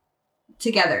them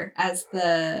together as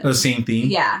the same theme.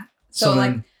 Yeah. So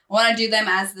like I want to do them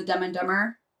as the Dumb and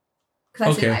Dumber.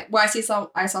 Because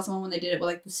I saw someone when they did it with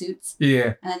like the suits.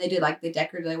 Yeah. And then they did like the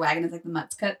decorated the wagon as like the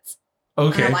Mutts cuts.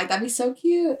 Okay. And I'm like, that'd be so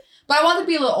cute. But I want them to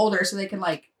be a little older so they can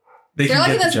like they're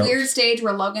like in this weird stage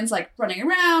where Logan's like running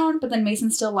around, but then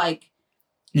Mason's still like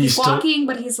he's walking,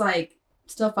 but he's like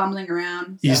still fumbling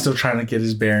around. So. He's still trying to get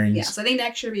his bearings. Yeah. So I think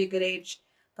next year would be a good age.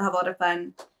 They'll have a lot of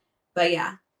fun. But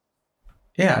yeah.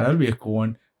 Yeah, that'd be a cool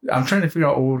one. I'm trying to figure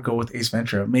out what would go with Ace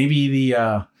Ventura. Maybe you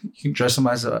can dress him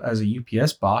as a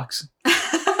UPS box.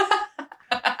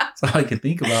 That's all I can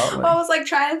think about. I was like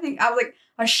trying to think. I was like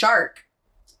a shark.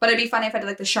 But it'd be funny if I did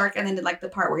like the shark and then did like the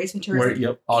part where Ace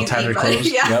Ventura. All tattered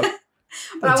clothes. Yeah. Yep.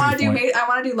 But I want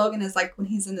to do Logan as like when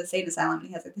he's in the state asylum and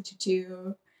he has like the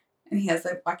tutu and he has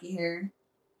like wacky hair.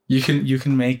 You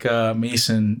can make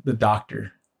Mason the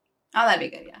doctor. Oh, that'd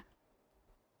be good. Yeah.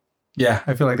 Yeah,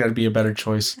 I feel like that'd be a better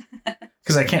choice.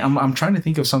 Because I can't. I'm trying to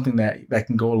think of something that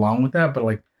can go along with that, but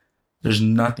like, there's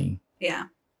nothing. Yeah.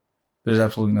 There's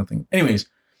absolutely nothing. Anyways,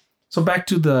 so back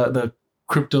to the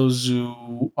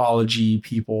cryptozoology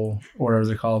people, or whatever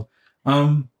they're called.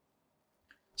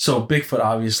 So Bigfoot,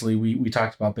 obviously, we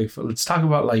talked about Bigfoot. Let's talk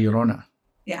about La Llorona.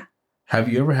 Yeah. Have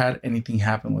you ever had anything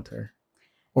happen with her?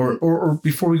 Or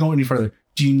before we go any further,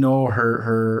 do you know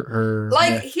her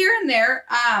like here and there?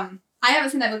 I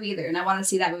haven't seen that movie either, and I want to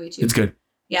see that movie too. It's good.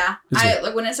 Yeah.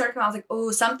 Like when it started coming, I was like,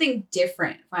 oh, something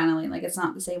different finally. Like it's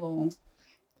not the same old.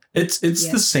 It's the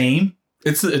same.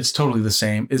 It's totally the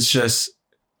same. It's just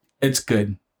it's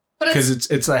good. Because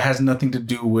it has nothing to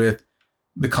do with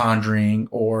The Conjuring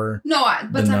or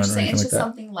but I'm just saying it's just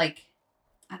something like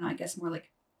I don't know, I guess more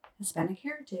like Hispanic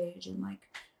heritage and like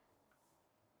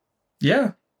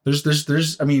yeah.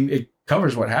 There's I mean it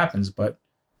covers what happens, but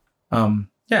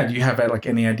yeah, do you have like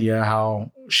any idea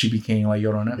how she became La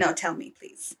Llorona? No, tell me,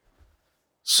 please.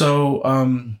 So,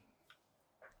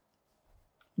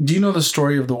 do you know the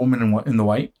story of the woman in the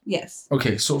white? Yes.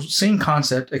 Okay, so same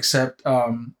concept, except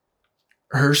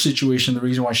her situation. The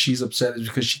reason why she's upset is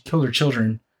because she killed her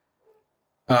children.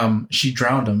 She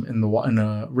drowned them in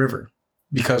a river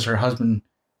because her husband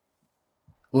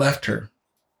left her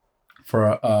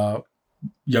for a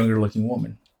younger looking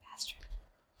woman.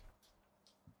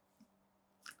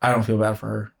 I don't feel bad for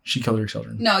her. She killed her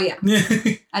children. No, yeah.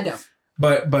 I don't.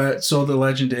 But so the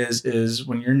legend is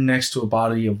when you're next to a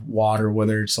body of water,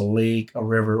 whether it's a lake, a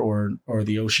river, or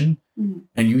the ocean, mm-hmm.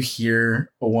 and you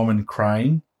hear a woman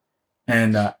crying,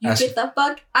 and get the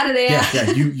fuck out of there. Yeah.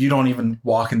 You don't even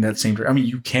walk in that same direction. I mean,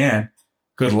 you can.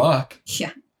 Good luck.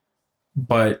 Yeah.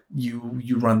 But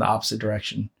you run the opposite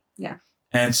direction. Yeah.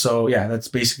 And so yeah, that's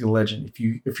basically the legend.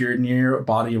 If you're near a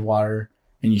body of water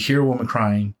and you hear a woman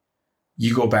crying,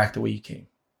 you go back the way you came.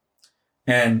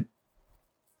 And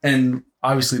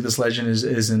obviously this legend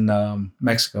is in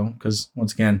Mexico because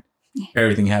once again,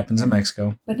 everything happens in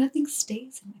Mexico. But nothing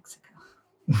stays in Mexico.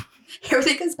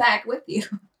 Everything comes back with you.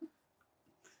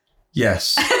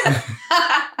 Yes.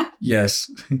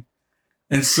 Yes.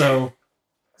 And so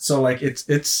like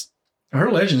it's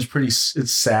her legend's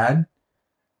it's sad,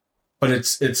 but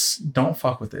it's don't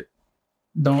fuck with it.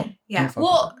 Don't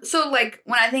well, so like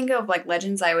when I think of like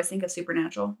legends, I always think of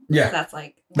Supernatural. Yeah. That's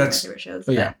like one of my favorite shows.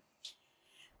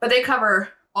 But they cover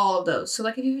all of those. So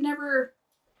like if you've never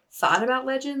thought about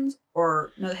legends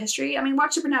or know the history, I mean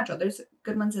watch Supernatural. There's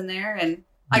good ones in there. And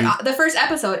like the first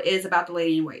episode is about the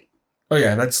lady in white. Oh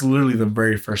yeah, that's literally the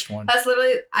very first one. That's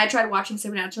literally I tried watching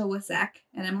Supernatural with Zach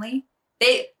and Emily.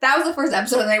 That was the first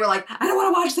episode and they were like, I don't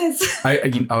want to watch this. I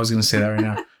was gonna say that right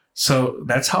now. So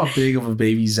that's how big of a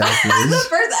baby Zach is. The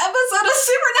first episode of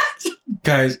Supernatural.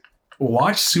 Guys,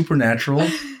 watch Supernatural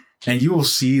and you will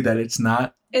see that it's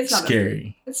not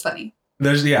scary. It's funny.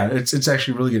 It's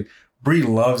actually really good. Brie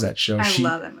loves that show. I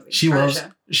love that movie.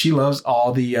 She loves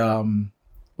all the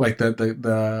like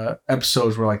the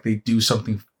episodes where like they do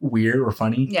something weird or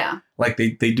funny. Yeah. Like they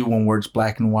do one where it's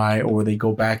black and white, or they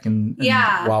go back in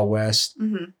Wild West.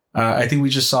 Mm-hmm. I think we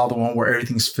just saw the one where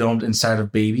everything's filmed inside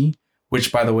of Baby,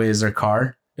 which by the way is their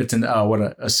car. It's an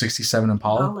a 67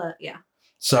 Impala. Yeah.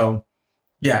 So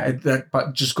yeah,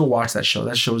 but just go watch that show.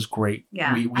 That show is great.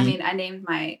 Yeah. I named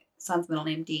my son's middle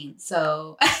name Dean.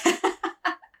 So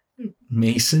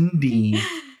Mason Dean.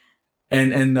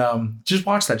 And just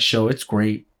watch that show. It's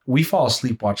great. We fall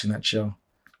asleep watching that show.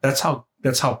 That's how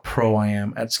pro I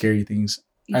am at scary things.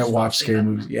 I watch scary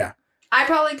movies. Yeah. I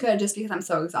probably could just because I'm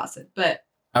so exhausted, but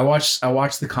I watched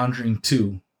The Conjuring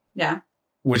 2. Yeah.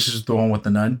 Which is the one with the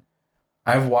nun.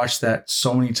 I've watched that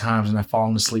so many times and I've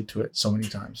fallen asleep to it so many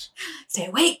times. Stay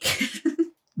awake.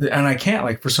 And I can't,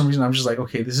 like, for some reason, I'm just like,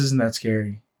 okay, this isn't that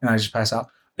scary. And I just pass out.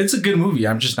 It's a good movie.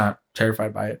 I'm just not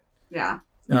terrified by it. Yeah.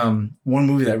 One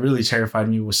movie that really terrified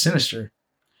me was Sinister.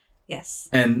 Yes.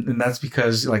 And that's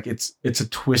because, like, it's a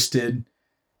twisted,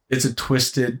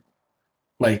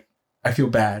 like, I feel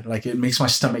bad. Like, it makes my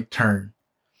stomach turn.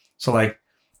 So, like,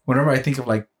 whenever I think of,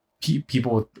 like,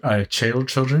 people with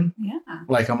children, yeah,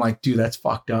 like, I'm like, dude, that's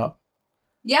fucked up.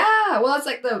 Yeah. Well, it's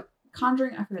like the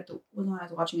Conjuring. I forget the one I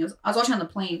was watching. I was watching on the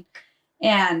plane,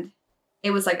 and it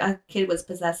was like a kid was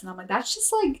possessed, and I'm like, that's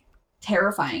just like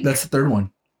terrifying. That's the third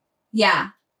one. Yeah.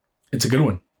 It's a good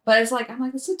one. But it's like, I'm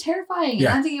like, this is terrifying. Yeah.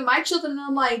 And I'm thinking of my children, and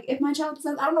I'm like, if my child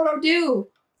possessed, I don't know what I would do.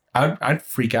 I'd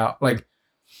freak out. Like,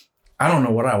 I don't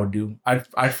know what I would do. I'd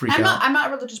freak out. I'm not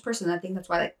a religious person. I think that's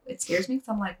why it scares me. Because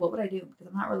I'm like, what would I do? Because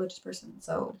I'm not a religious person.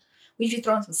 So we should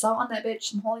throw in some salt on that bitch,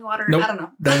 some holy water. Nope, I don't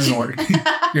know. That doesn't work.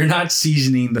 You're not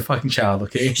seasoning the fucking child,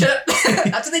 okay? Shut up.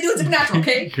 That's what they do in Supernatural,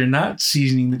 okay? You're not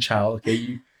seasoning the child,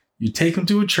 okay? You take them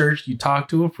to a church, you talk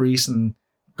to a priest, and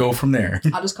go from there.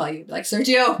 I'll just call you. Be like,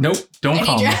 Sergio. Nope, don't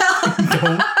call me.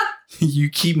 Don't. You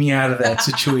keep me out of that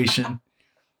situation.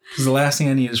 Because the last thing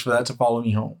I need is for that to follow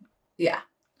me home. Yeah.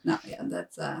 No, yeah,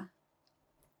 that's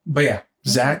But yeah,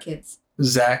 Zach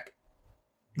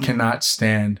Mm-hmm. cannot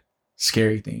stand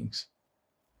scary things.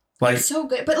 Like, it's so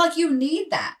good. But like you need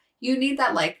that. You need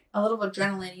that, like a little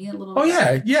adrenaline. You need a little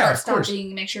yeah, of course.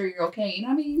 Make sure you're okay. You know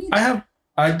what I mean? You need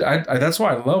I that's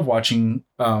why I love watching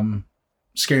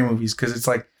scary movies, because it's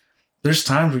like there's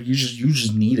times where you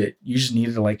just need it. You just need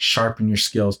it to like sharpen your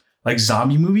skills. Like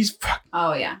zombie movies. Fuck.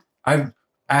 Oh yeah.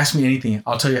 Ask me anything.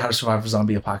 I'll tell you how to survive a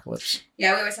zombie apocalypse.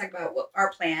 Yeah, we always talk about what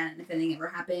our plan if anything ever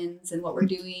happens and what we're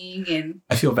doing. And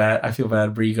I feel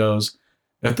bad. Bree goes,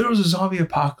 if there was a zombie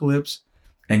apocalypse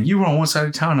and you were on one side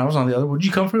of town and I was on the other, would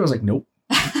you come for me? I was like, nope.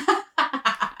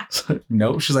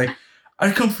 Nope. She's like,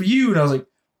 I'd come for you. And I was like,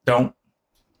 don't.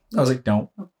 I was like, don't.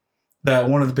 That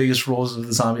one of the biggest rules of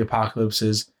the zombie apocalypse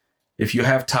is if you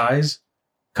have ties,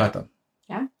 cut them.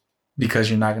 Yeah. Because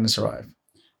you're not going to survive.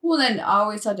 Well, then I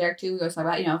always tell Derek too. We always talk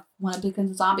about, when it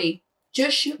becomes a zombie,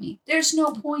 just shoot me. There's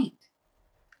no point.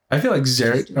 I feel like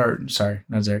sorry,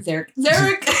 not Zarek.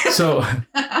 Zarek. So,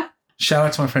 shout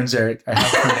out to my friend Zarek. I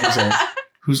have a friend named Zarek,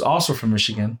 who's also from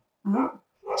Michigan. Oh.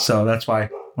 So that's why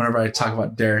whenever I talk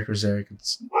about Derek or Zarek,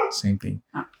 it's the same thing.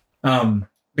 Oh.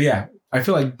 But yeah, I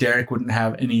feel like Derek wouldn't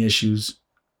have any issues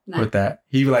with that.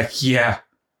 He'd be like, yeah,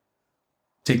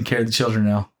 taking care of the children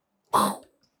now.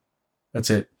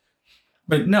 That's it.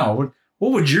 But no,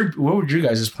 what would your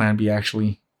guys' plan be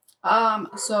actually?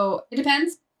 So it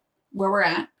depends where we're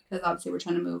at, because obviously we're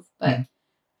trying to move, but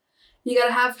you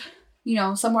gotta have,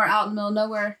 somewhere out in the middle of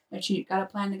nowhere that you gotta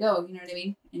plan to go. You know what I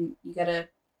mean? And you gotta,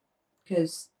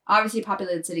 because obviously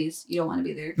populated cities, you don't want to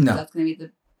be there. No. That's gonna be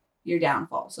your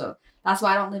downfall. So that's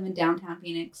why I don't live in downtown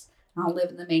Phoenix. I don't live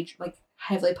in the main,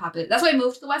 heavily populated. That's why I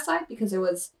moved to the west side, because it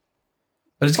was.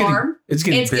 But it's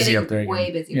getting busy up there.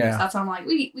 Way busier. Yeah. So that's why I'm like,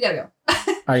 we gotta go.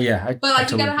 Yeah.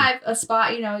 But you gotta have a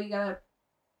spot. You gotta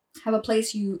have a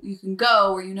place you can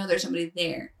go where there's somebody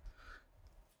there.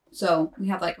 So we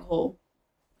have like a whole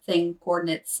thing,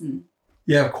 coordinates and.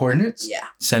 You have coordinates? Yeah.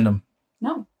 Send them.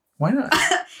 No. Why not?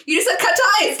 You just said cut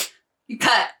ties. You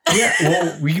cut. Yeah.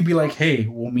 Well, we could be like, hey,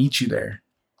 we'll meet you there.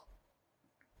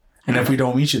 And if we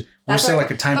don't meet you, we'll say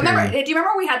like a time period. Do you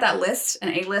remember we had that list, an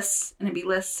A list, and a B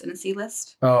list, and a C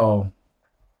list? Oh,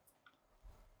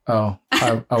 I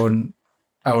wouldn't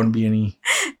be any.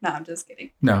 No, I'm just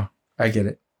kidding. No, I get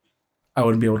it. I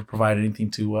wouldn't be able to provide anything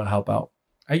to help out.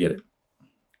 I get it.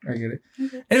 Okay.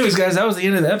 Anyways, guys, that was the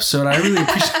end of the episode. I really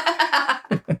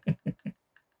appreciate.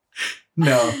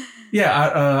 No.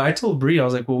 Yeah, I told Bree, I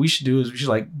was like, what we should do is we should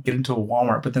like get into a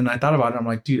Walmart. But then I thought about it. I'm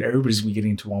like, dude, everybody's gonna be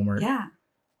getting into Walmart. Yeah.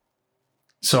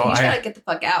 So you just gotta get the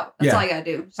fuck out. That's all I gotta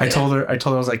do. I told her, I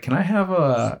was like, can I have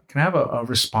a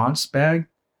response bag?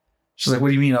 She's like, what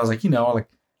do you mean? I was like, like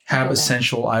have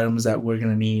essential items that we're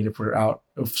gonna need if we're out,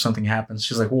 if something happens.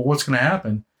 She's like, well, what's gonna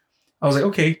happen? I was like,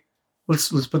 okay, let's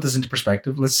put this into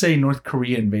perspective. Let's say North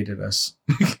Korea invaded us.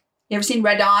 You ever seen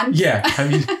Red Dawn? Yeah.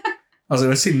 I was like,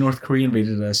 let's say North Korea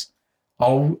invaded us.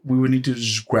 All we would need to do is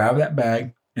just grab that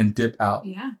bag and dip out.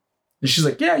 Yeah. And she's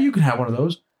like, yeah, you can have one of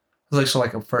those. I was like, so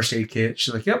like a first aid kit.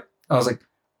 She's like, yep. I was like,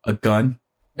 a gun.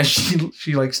 And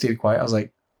she like stayed quiet. I was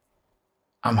like,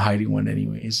 I'm hiding one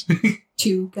anyways.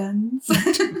 2 guns.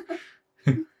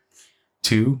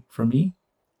 2 for me,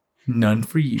 none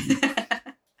for you.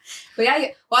 But yeah,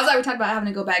 well, as we talked about having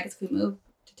to go back as we move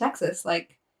to Texas,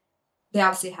 like they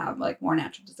obviously have like more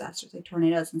natural disasters like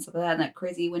tornadoes and stuff like that, and that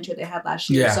crazy winter they had last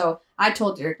year. Yeah. So I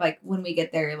told Derek, like, when we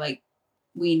get there, like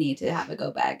we need to have a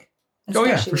go bag.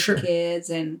 For sure. Kids,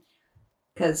 and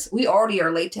because we already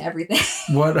are late to everything.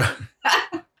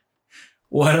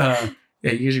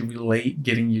 Yeah, you usually be late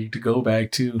getting your to-go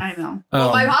bag too. I know.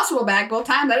 Well, my hospital bag, both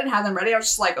times I didn't have them ready. I was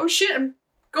just like, oh shit, I'm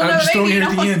going to just throwing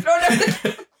everything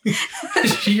in.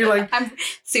 You're like, I'm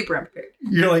super unprepared.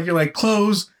 You're like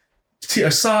clothes,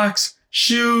 socks,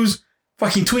 shoes,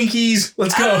 fucking Twinkies.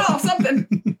 Let's go. I don't know,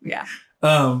 something. Yeah.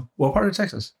 What part of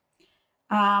Texas?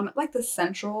 Like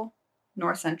the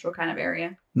north central kind of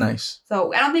area. Nice.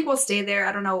 So I don't think we'll stay there.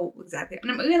 I don't know exactly. I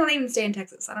mean, we don't even stay in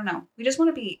Texas. I don't know. We just want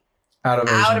to be out of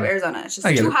Arizona. It's just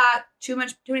too hot, too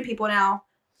many people now.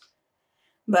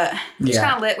 But it's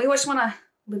kind of lit. We just want to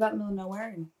live out in the middle of nowhere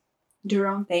and do our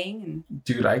own thing. And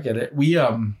dude, I get it.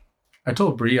 I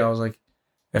told Bree, I was like,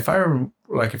 if I ever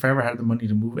had the money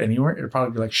to move anywhere, it'd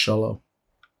probably be like Sholo.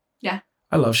 Yeah.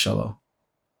 I love Sholo.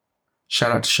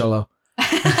 Shout out to Sholo.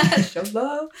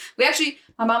 Sholo.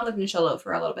 My mom lived in Sholo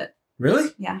for a little bit.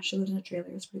 Really? Yeah, she lived in a trailer.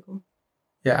 It was pretty cool.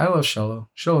 Yeah, I love Sholo.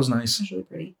 Sholo's nice. It's really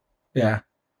pretty. Yeah.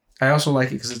 I also like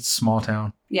it because it's a small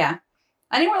town. Yeah.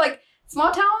 Anywhere, like,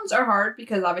 small towns are hard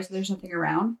because obviously there's nothing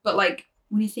around. But, like,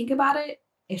 when you think about it,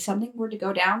 if something were to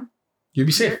go down, you'd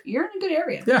be safe. You're in a good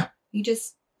area. Yeah. You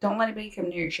just don't let anybody come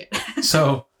near your shit.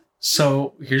 So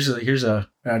here's an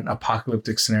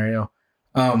apocalyptic scenario.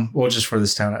 Well, just for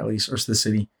this town at least, or the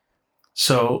city.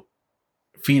 So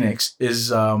Phoenix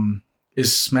is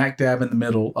smack dab in the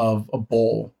middle of a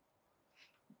bowl.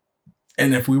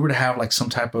 And if we were to have like some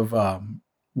type of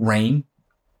rain,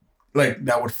 like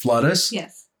that would flood us.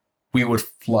 Yes. We would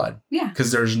flood. Yeah.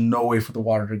 Because there's no way for the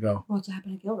water to go. Well, it's what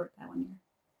happened to Gilbert that one year.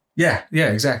 Yeah,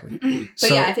 exactly.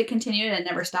 But yeah, if it continued and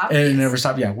never stopped. And it never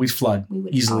stopped, yeah, we'd flood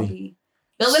easily.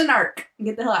 Build an ark and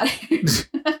get the hell out of here.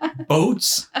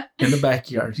 Boats in the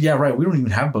backyard. Yeah, right. We don't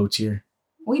even have boats here.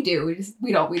 We do.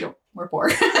 We don't. We're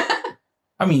poor.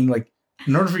 I mean, like,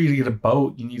 in order for you to get a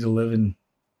boat, you need to live in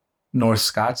North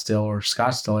Scottsdale or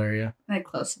Scottsdale area. Like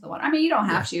close to the water. I mean, you don't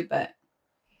have to, but.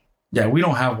 Yeah, we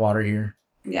don't have water here.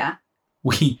 Yeah.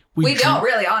 We don't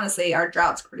really, honestly. Our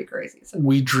drought's pretty crazy. So.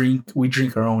 We drink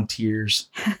our own tears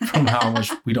from how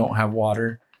much we don't have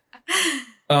water.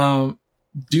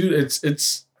 Dude, it's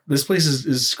this place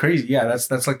is crazy. Yeah,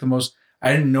 that's like the most.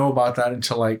 I didn't know about that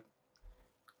until like,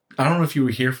 I don't know if you were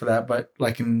here for that, but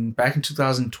like back in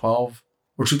 2012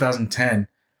 or 2010,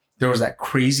 there was that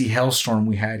crazy hailstorm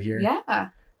we had here. Yeah.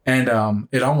 And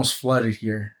it almost flooded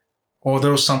here. Well,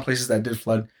 there was some places that did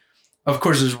flood. Of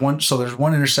course, there's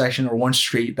one intersection or one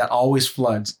street that always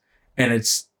floods, and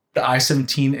it's the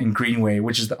I-17 and Greenway,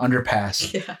 which is the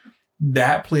underpass. Yeah.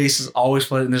 That place is always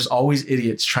flooded, and there's always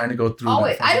idiots trying to go through.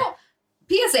 Always.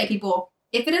 PSA, people,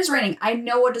 if it is raining, I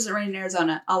know it doesn't rain in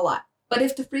Arizona a lot. But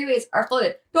if the freeways are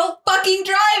flooded, don't fucking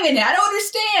drive in it. I don't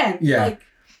understand. Yeah. Like,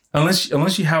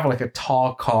 unless you have like a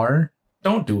tall car,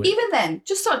 don't do it. Even then,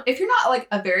 just don't. If you're not like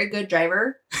a very good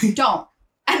driver, don't.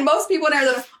 And most people in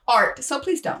Arizona aren't. So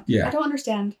please don't. Yeah. I don't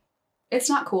understand. It's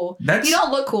not cool. You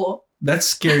don't look cool. That's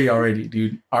scary already,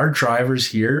 dude. Our drivers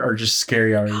here are just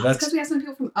scary already. That's because we have some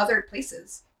people from other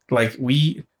places. Like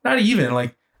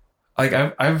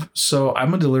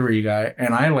I'm a delivery guy,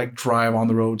 and I like drive on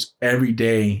the roads every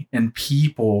day, and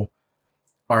people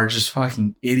are just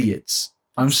fucking idiots.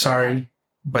 I'm sorry,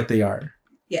 but they are.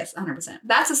 Yes, 100%.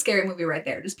 That's a scary movie right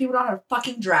there. Just people don't know how to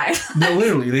fucking drive. No,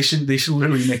 literally, they should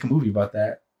literally make a movie about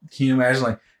that. Can you imagine?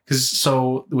 Like,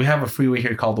 so we have a freeway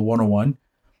here called the 101,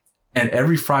 and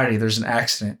every Friday there's an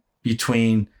accident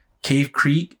between Cave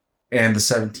Creek and the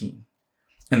 17,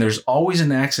 and there's always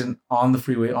an accident on the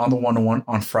freeway on the 101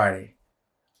 on Friday.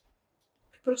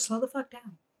 People just slow the fuck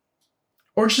down.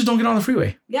 Or just don't get on the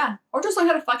freeway. Yeah. Or just learn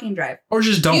how to fucking drive. Or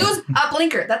just don't. Use a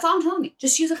blinker. That's all I'm telling you.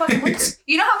 Just use a fucking blinker.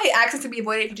 You know how many accidents could be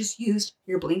avoided if you just used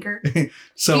your blinker?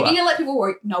 So you need to let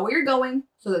people know where you're going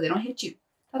so that they don't hit you.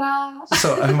 Ta-da!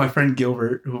 So my friend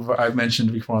Gilbert, who I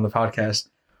mentioned before on the podcast,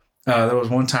 there was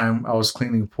one time I was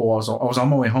cleaning the pool. I was on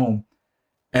my way home,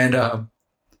 and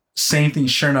same thing.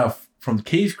 Sure enough, from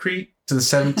Cave Creek to the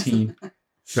 17,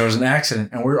 there was an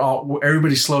accident, and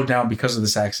everybody slowed down because of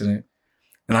this accident.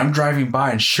 And I'm driving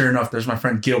by, and sure enough, there's my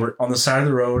friend Gilbert on the side of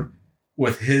the road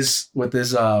with his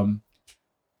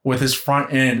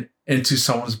front end into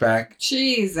someone's back.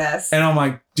 Jesus. And I'm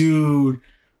like, dude.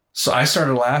 So I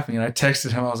started laughing, and I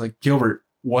texted him. I was like, Gilbert,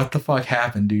 what the fuck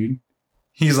happened, dude?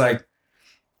 He's like,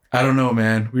 I don't know,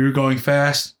 man. We were going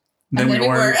fast, and then we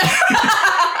weren't.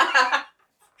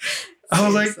 I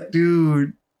was like,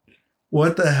 dude,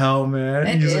 what the hell, man?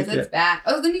 It's bad.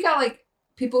 Oh, then you got like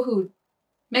people who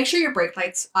make sure your brake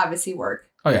lights obviously work.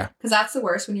 Oh, yeah. Because that's the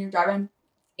worst when you're driving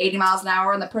 80 miles an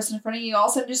hour and the person in front of you all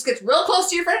of a sudden just gets real close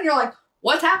to your friend and you're like,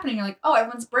 what's happening? You're like, oh,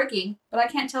 everyone's braking, but I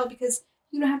can't tell because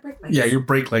you don't have brake lights. Yeah, your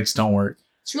brake lights don't work.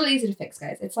 It's really easy to fix,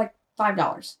 guys. It's like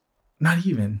 $5. Not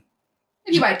even.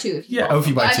 If you buy two. If you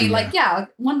buy two. I mean, like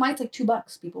one light's like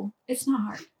 $2, people. It's not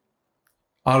hard.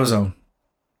 AutoZone.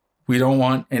 We don't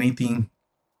want anything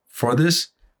for this,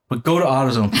 but go to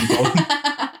AutoZone, people.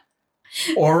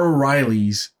 Or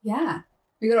O'Reilly's. Yeah.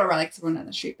 We go to O'Reilly's because we're down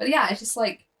the street. But yeah, it's just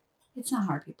like, it's not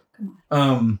hard, people. Come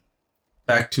on.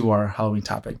 Back to our Halloween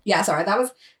topic. Yeah, sorry.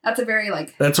 That's a very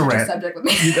that's a rant subject with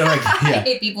me. I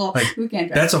hate people who can't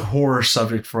drive. That's a horror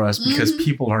subject for us because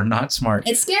people are not smart.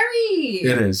 It's scary.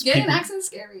 It is. Getting an accident is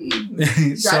scary.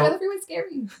 Driving on the freeway is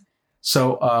scary.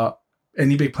 So,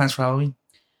 any big plans for Halloween?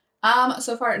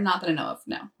 So far, not that I know of.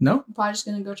 No. No? I'm probably just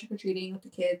gonna go trick or treating with the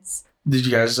kids. Did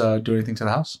you guys do anything to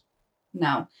the house?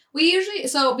 No. We usually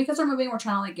because we're moving, we're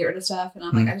trying to like get rid of stuff, and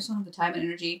I'm like, I just don't have the time and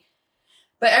energy.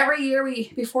 But every year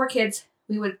before kids,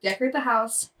 we would decorate the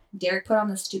house. Derek put on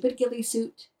the stupid ghillie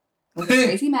suit with a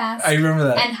crazy mask. I remember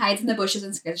that. And hides in the bushes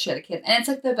and scares the shit out of kids. And it's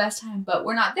like the best time, but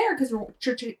we're not there because we're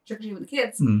trick-or-treating with the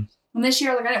kids. And this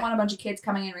year, like, I didn't want a bunch of kids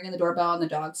coming in, ringing the doorbell, and the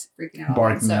dogs freaking out.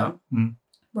 Barking so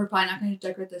we're probably not going to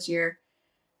decorate this year,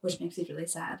 which makes me really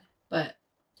sad. But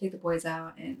take the boys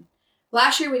out. And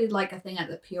last year, we did like a thing at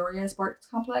the Peoria Sports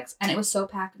Complex, and it was so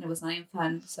packed and it was not even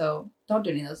fun. So don't do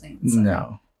any of those things.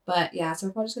 No. But yeah, so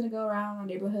we're probably just going to go around our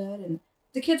neighborhood, and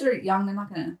the kids are young. They're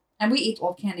not going to, and we eat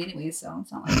old candy anyways, so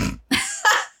it's not like.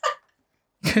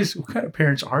 Guys, what kind of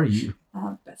parents are you?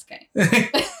 Best kind.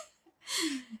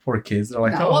 Poor kids. They're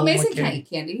like, well, Mason can't eat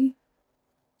candy.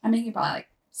 I mean, he probably like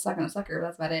suck on a sucker, but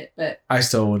that's about it. But I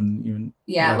still wouldn't even.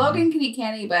 Yeah, Logan can eat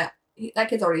candy, but that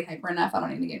kid's already hyper enough. I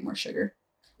don't need to get more sugar.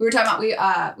 We were talking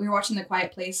about we were watching The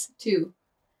Quiet Place too,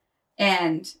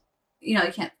 and you know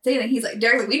you can't say anything. He's like,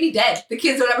 Derek, we'd be dead. The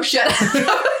kids would ever shut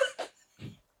up.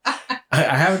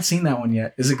 I haven't seen that one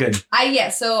yet. Is it good?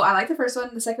 So I like the first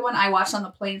one. The second one I watched on the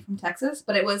plane from Texas,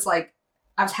 but it was like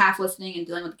I was half listening and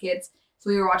dealing with the kids, so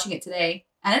we were watching it today,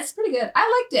 and it's pretty good.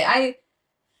 I liked it.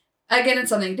 Again, it's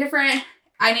something different.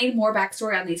 I need more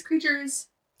backstory on these creatures.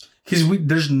 Because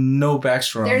there's no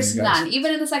backstory. There's none.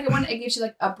 Even in the second one, it gives you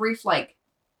like a brief like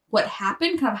what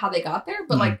happened, kind of how they got there,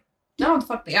 but like don't know what the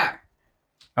fuck they are.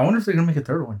 I wonder if they're gonna make a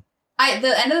third one.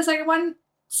 The end of the second one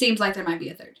seems like there might be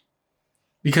a third.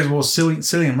 Because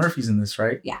Cillian Murphy's in this,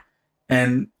 right? Yeah.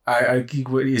 And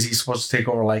is he supposed to take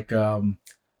over like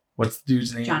what's the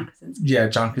dude's name? John Krasinski. Yeah,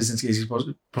 John Krasinski. Is he supposed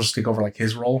to take over like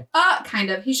his role? Kind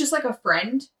of. He's just like a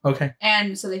friend. Okay.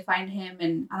 And so they find him,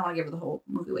 and I don't want to give the whole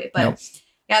movie away, but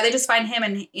yeah, they just find him,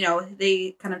 and you know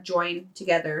they kind of join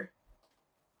together.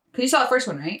 Because you saw the first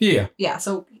one, right? Yeah. Yeah.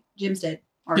 So Jim's dead.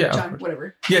 Or John,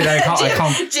 whatever. Yeah, I call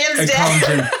him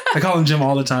Jim. I call him Jim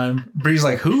all the time. Bree's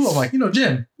like, who? I'm like,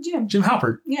 Jim. Jim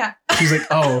Halpert. Yeah. She's like,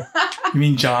 oh, you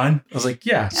mean John? I was like,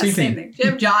 yeah, same thing.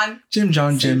 Jim, John. Jim,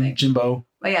 Jimbo.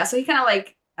 But yeah, so he kind of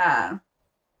like,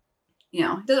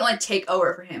 it doesn't like take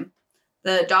over for him.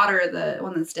 The daughter, the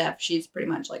one that's deaf, she's pretty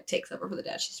much like takes over for the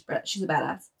dad. She's a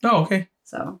badass. Oh, okay.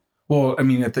 So. Well, I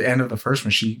mean, at the end of the first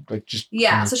one, she like just.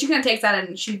 Yeah, so she kind of takes that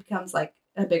and she becomes like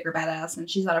a bigger badass, and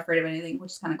she's not afraid of anything,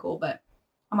 which is kind of cool. But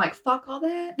I'm like, fuck all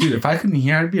that. Dude, if I couldn't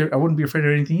hear, I wouldn't be afraid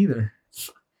of anything either.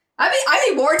 I'd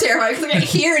be more terrified because I can't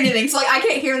hear anything. So like, I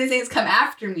can't hear when these things come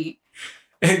after me.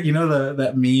 And you know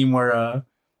that meme where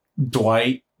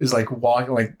Dwight is like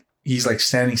walking, like he's like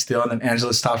standing still, and then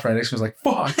Angela stops right next to him, and is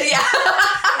like, fuck. Yeah.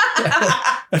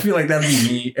 I feel like that'd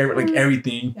be me. Like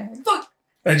everything. Yeah. Fuck.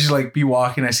 I just like be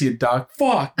walking, I see a dog,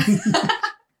 fuck.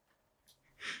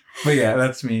 But yeah,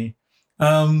 that's me.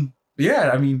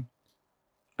 Yeah, I mean,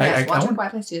 watch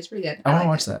Quiet Place 2. It's pretty good. I want to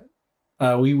watch that.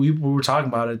 We were talking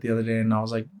about it the other day, and I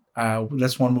was like,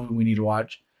 that's one movie we need to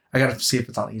watch. I gotta see if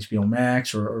it's on HBO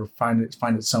Max or find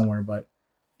it somewhere. But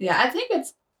yeah, I think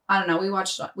it's. I don't know.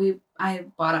 I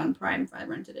bought it on Prime. I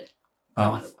rented it. I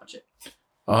wanted to watch it.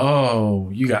 Oh,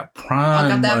 you got Prime I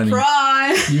got that money.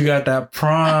 Prime. You got that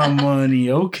Prime money.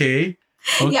 Okay.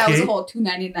 Yeah, it was a whole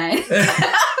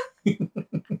 $2.99.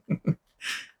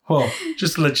 Well,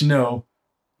 just to let you know,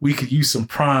 we could use some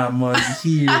Prime money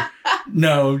here.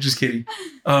 No, just kidding.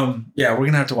 Yeah, we're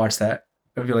gonna have to watch that.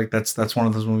 I feel like that's one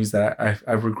of those movies that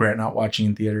I regret not watching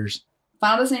in theaters.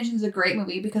 Final Destination is a great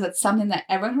movie because it's something that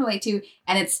everyone can relate to,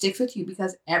 and it sticks with you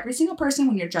because every single person,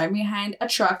 when you're driving behind a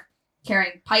truck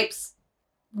carrying pipes,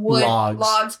 wood,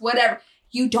 logs, whatever,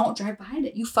 you don't drive behind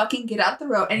it. You fucking get out the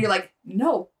road, and you're like,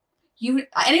 no.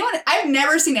 I've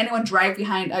never seen anyone drive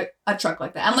behind a truck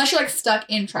like that, unless you're like stuck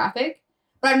in traffic.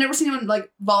 But I've never seen anyone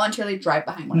like voluntarily drive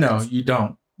behind one. No, of those. you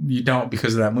don't. You don't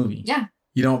because of that movie. Yeah.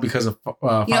 You don't because of you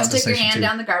don't stick your hand 2.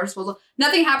 down the garbage disposal.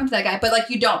 Nothing happened to that guy, but like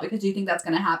you don't because you think that's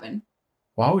gonna happen.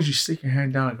 Why would you stick your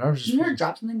hand down a garbage disposal? You never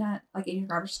drop something that like in your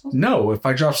garbage disposal? No, if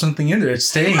I drop something in there, it's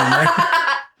staying in there.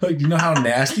 Like, you know how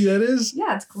nasty that is?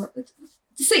 Yeah, it's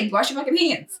a sink. Wash your fucking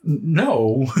hands.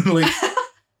 No, like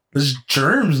there's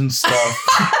germs and stuff.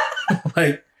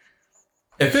 Like,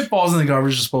 if it falls in the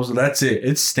garbage disposal, that's it.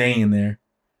 It's staying in there.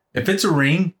 If it's a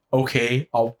ring, okay,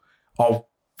 I'll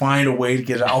find a way to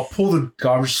get it. I'll pull the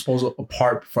garbage disposal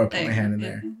apart before I put my hand in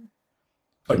there.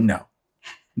 But no,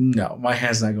 my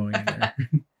hand's not going in there.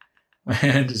 My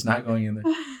hand is not going in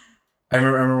there. I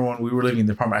remember when we were living in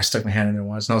the apartment, I stuck my hand in there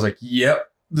once, and I was like, "Yep,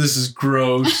 this is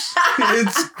gross.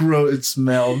 It's gross. It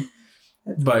smelled."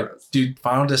 But gross. Dude,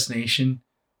 Final Destination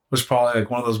was probably like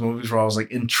one of those movies where I was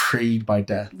like intrigued by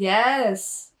death.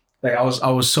 Yes. Like I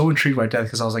was so intrigued by death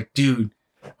because I was like, dude,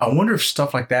 I wonder if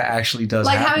stuff like that actually does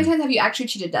like happen. How many times have you actually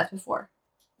cheated death before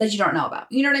that you don't know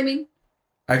about? You know what I mean?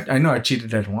 I know I cheated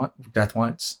death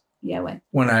once. Yeah, when?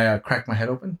 When I cracked my head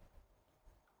open.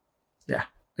 Yeah,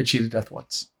 I cheated death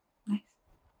once. Nice.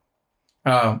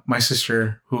 My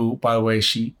sister, who, by the way,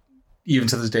 she, even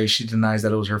to this day, she denies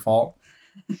that it was her fault.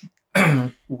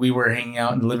 We were hanging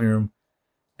out in the living room,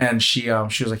 and she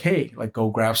was like, "Hey, like, go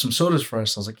grab some sodas for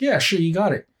us." I was like, "Yeah, sure, you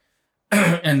got it."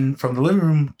 And from the living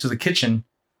room to the kitchen,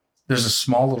 there's a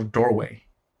small little doorway.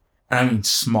 I mean,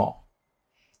 small.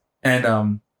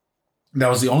 And that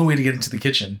was the only way to get into the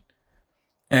kitchen.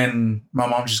 And my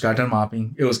mom just got done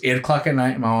mopping. It was 8:00 at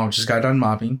night. And my mom just got done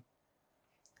mopping.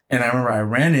 And I remember I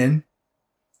ran in,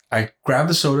 I grabbed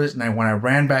the sodas, and when I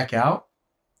ran back out,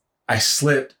 I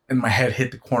slipped and my head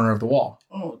hit the corner of the wall.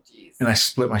 Oh, jeez. And I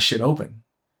split my shit open.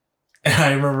 And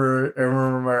I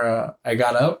remember I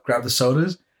got up, grabbed the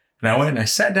sodas, and I went and I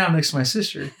sat down next to my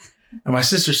sister. And my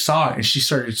sister saw it and she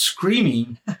started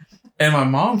screaming. And my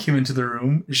mom came into the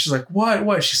room and she's like,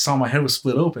 what? She saw my head was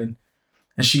split open.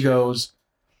 And she goes,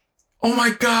 "Oh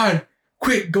my God,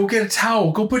 quick, go get a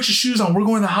towel. Go put your shoes on. We're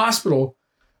going to the hospital."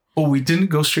 But we didn't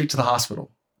go straight to the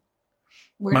hospital.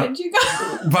 Where did you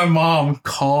go? My mom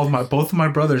called both of my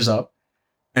brothers up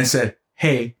and said,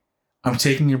 "Hey, I'm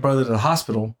taking your brother to the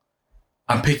hospital.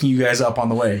 I'm picking you guys up on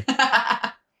the way."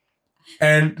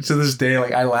 And to this day,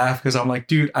 like, I laugh because I'm like,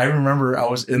 dude, I remember I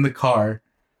was in the car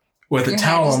with a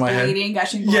towel on my head.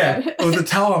 Yeah, with a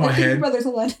towel on my head.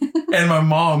 And my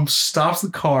mom stops the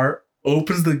car,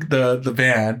 opens the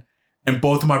van, and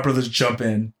both of my brothers jump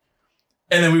in.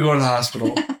 And then we go to the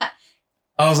hospital.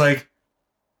 I was like,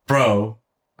 bro,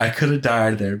 I could have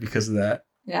died there because of that.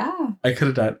 Yeah. I could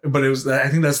have died. But I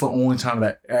think that's the only time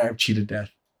that I've cheated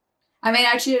death. I mean,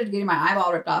 I cheated getting my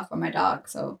eyeball ripped off by my dog,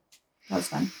 so that was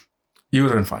fun. You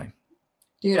would have been fine.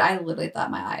 Dude, I literally thought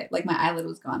my eyelid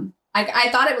was gone. I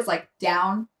thought it was like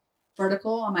down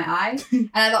vertical on my eye. And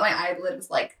I thought my eyelid was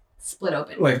like split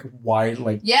open. Like wide,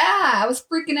 like. Yeah, I was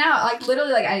freaking out. Like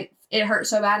literally, like it hurt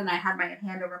so bad and I had my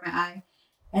hand over my eye.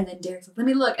 And then Derek's like, "Let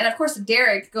me look." And of course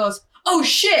Derek goes, "Oh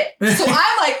shit." So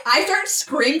I'm like, I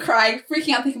start crying,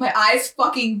 freaking out, thinking my eye's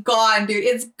fucking gone, dude.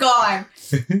 It's gone.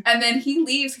 And then he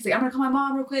leaves. He's like, "I'm gonna call my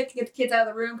mom real quick to get the kids out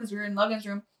of the room," because we were in Logan's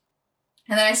room.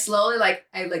 And then I slowly,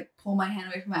 I pull my hand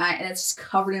away from my eye, and it's just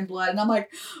covered in blood. And I'm like,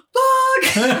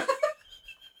 fuck! And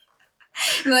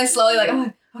then I slowly,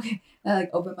 oh, okay. And I,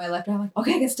 open my left eye. I'm like,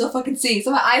 okay, I can still fucking see.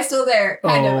 So my eye's still there,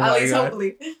 kind of, at least,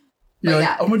 hopefully. You're like,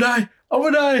 yeah. I'm gonna die. I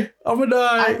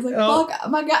was like, fuck,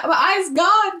 my God, my eye's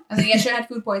gone. And then yesterday I had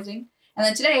food poisoning. And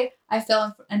then today, I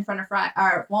fell in front of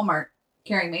Walmart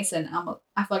carrying Mason.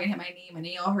 I fucking hit my knee. My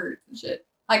knee all hurt and shit.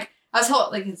 Like, I was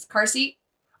holding, his car seat.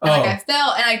 And I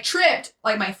fell and I tripped.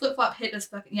 Like my flip flop hit this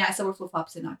fucking. Yeah, I still wear flip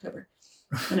flops in October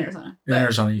in Arizona. In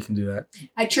Arizona, you can do that.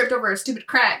 I tripped over a stupid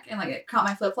crack and it caught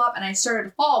my flip flop and I started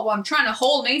to fall while I'm trying to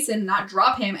hold Mason and not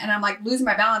drop him. And I'm losing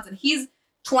my balance and he's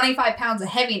 25 pounds of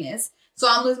heaviness. So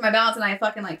I'm losing my balance and I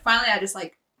fucking finally I just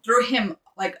threw him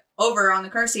over on the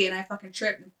car seat and I fucking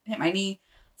tripped and hit my knee.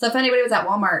 So if anybody was at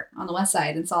Walmart on the west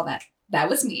side and saw that, that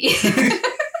was me.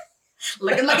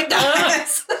 Looking like a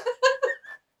dumbass.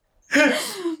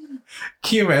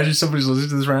 Can you imagine somebody's listening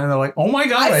to this right now and they're like, "Oh my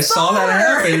god, I saw that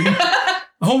happen."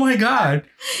 Oh my god.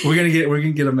 We're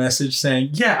gonna get a message saying,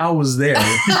 "Yeah, I was there."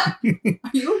 Are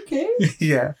you okay?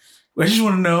 Yeah. I just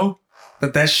want to know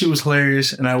that shit was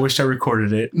hilarious and I wish I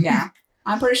recorded it. Yeah.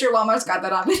 I'm pretty sure Walmart's got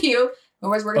that on video.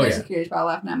 Whoever's working at security is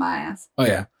probably laughing at my ass. Oh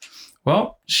yeah.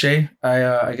 Well, Shay,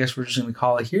 I guess we're just gonna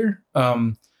call it here.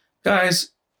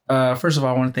 Guys, first of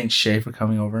all, I want to thank Shay for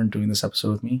coming over and doing this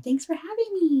episode with me. Thanks for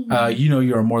having me.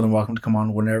 You are more than welcome to come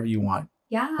on whenever you want.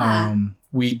 Yeah.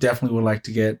 We definitely would like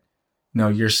to get,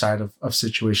 your side of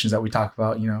situations that we talk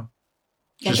about, Yeah,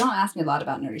 don't ask me a lot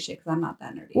about nerdy shit because I'm not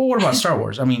that nerdy. Well, what about Star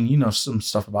Wars? I mean, you know some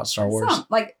stuff about Star Wars.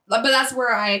 But that's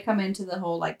where I come into the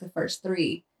whole, the first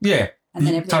 3. Yeah. And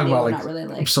then everything talk about not really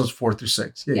episodes 4 through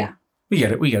 6. Yeah. We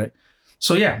get it.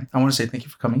 So yeah, I want to say thank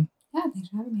you for coming. Yeah, thanks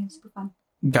for having me. It was super fun.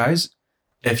 Guys,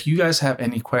 if you guys have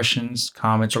any questions,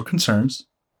 comments, or concerns,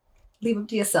 leave them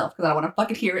to yourself because I don't want to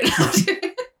fucking hear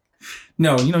it.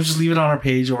 No, just leave it on our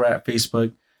page over at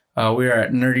Facebook. We're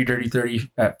at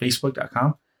nerdydirty30 at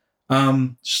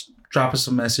facebook.com. Just drop us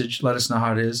a message. Let us know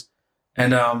how it is.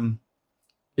 And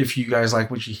if you guys like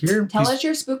what you hear, tell us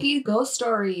your spooky ghost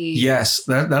stories. Yes,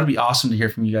 that'll be awesome to hear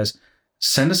from you guys.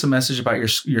 Send us a message about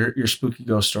your spooky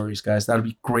ghost stories, guys. That'll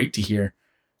be great to hear.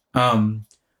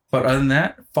 But other than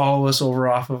that, follow us over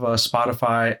off of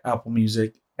Spotify, Apple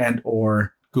Music, and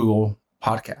or Google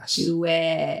Podcasts. Do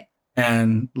it.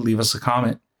 And leave us a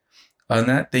comment. Other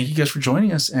than that, thank you guys for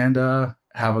joining us and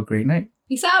have a great night.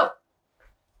 Peace out.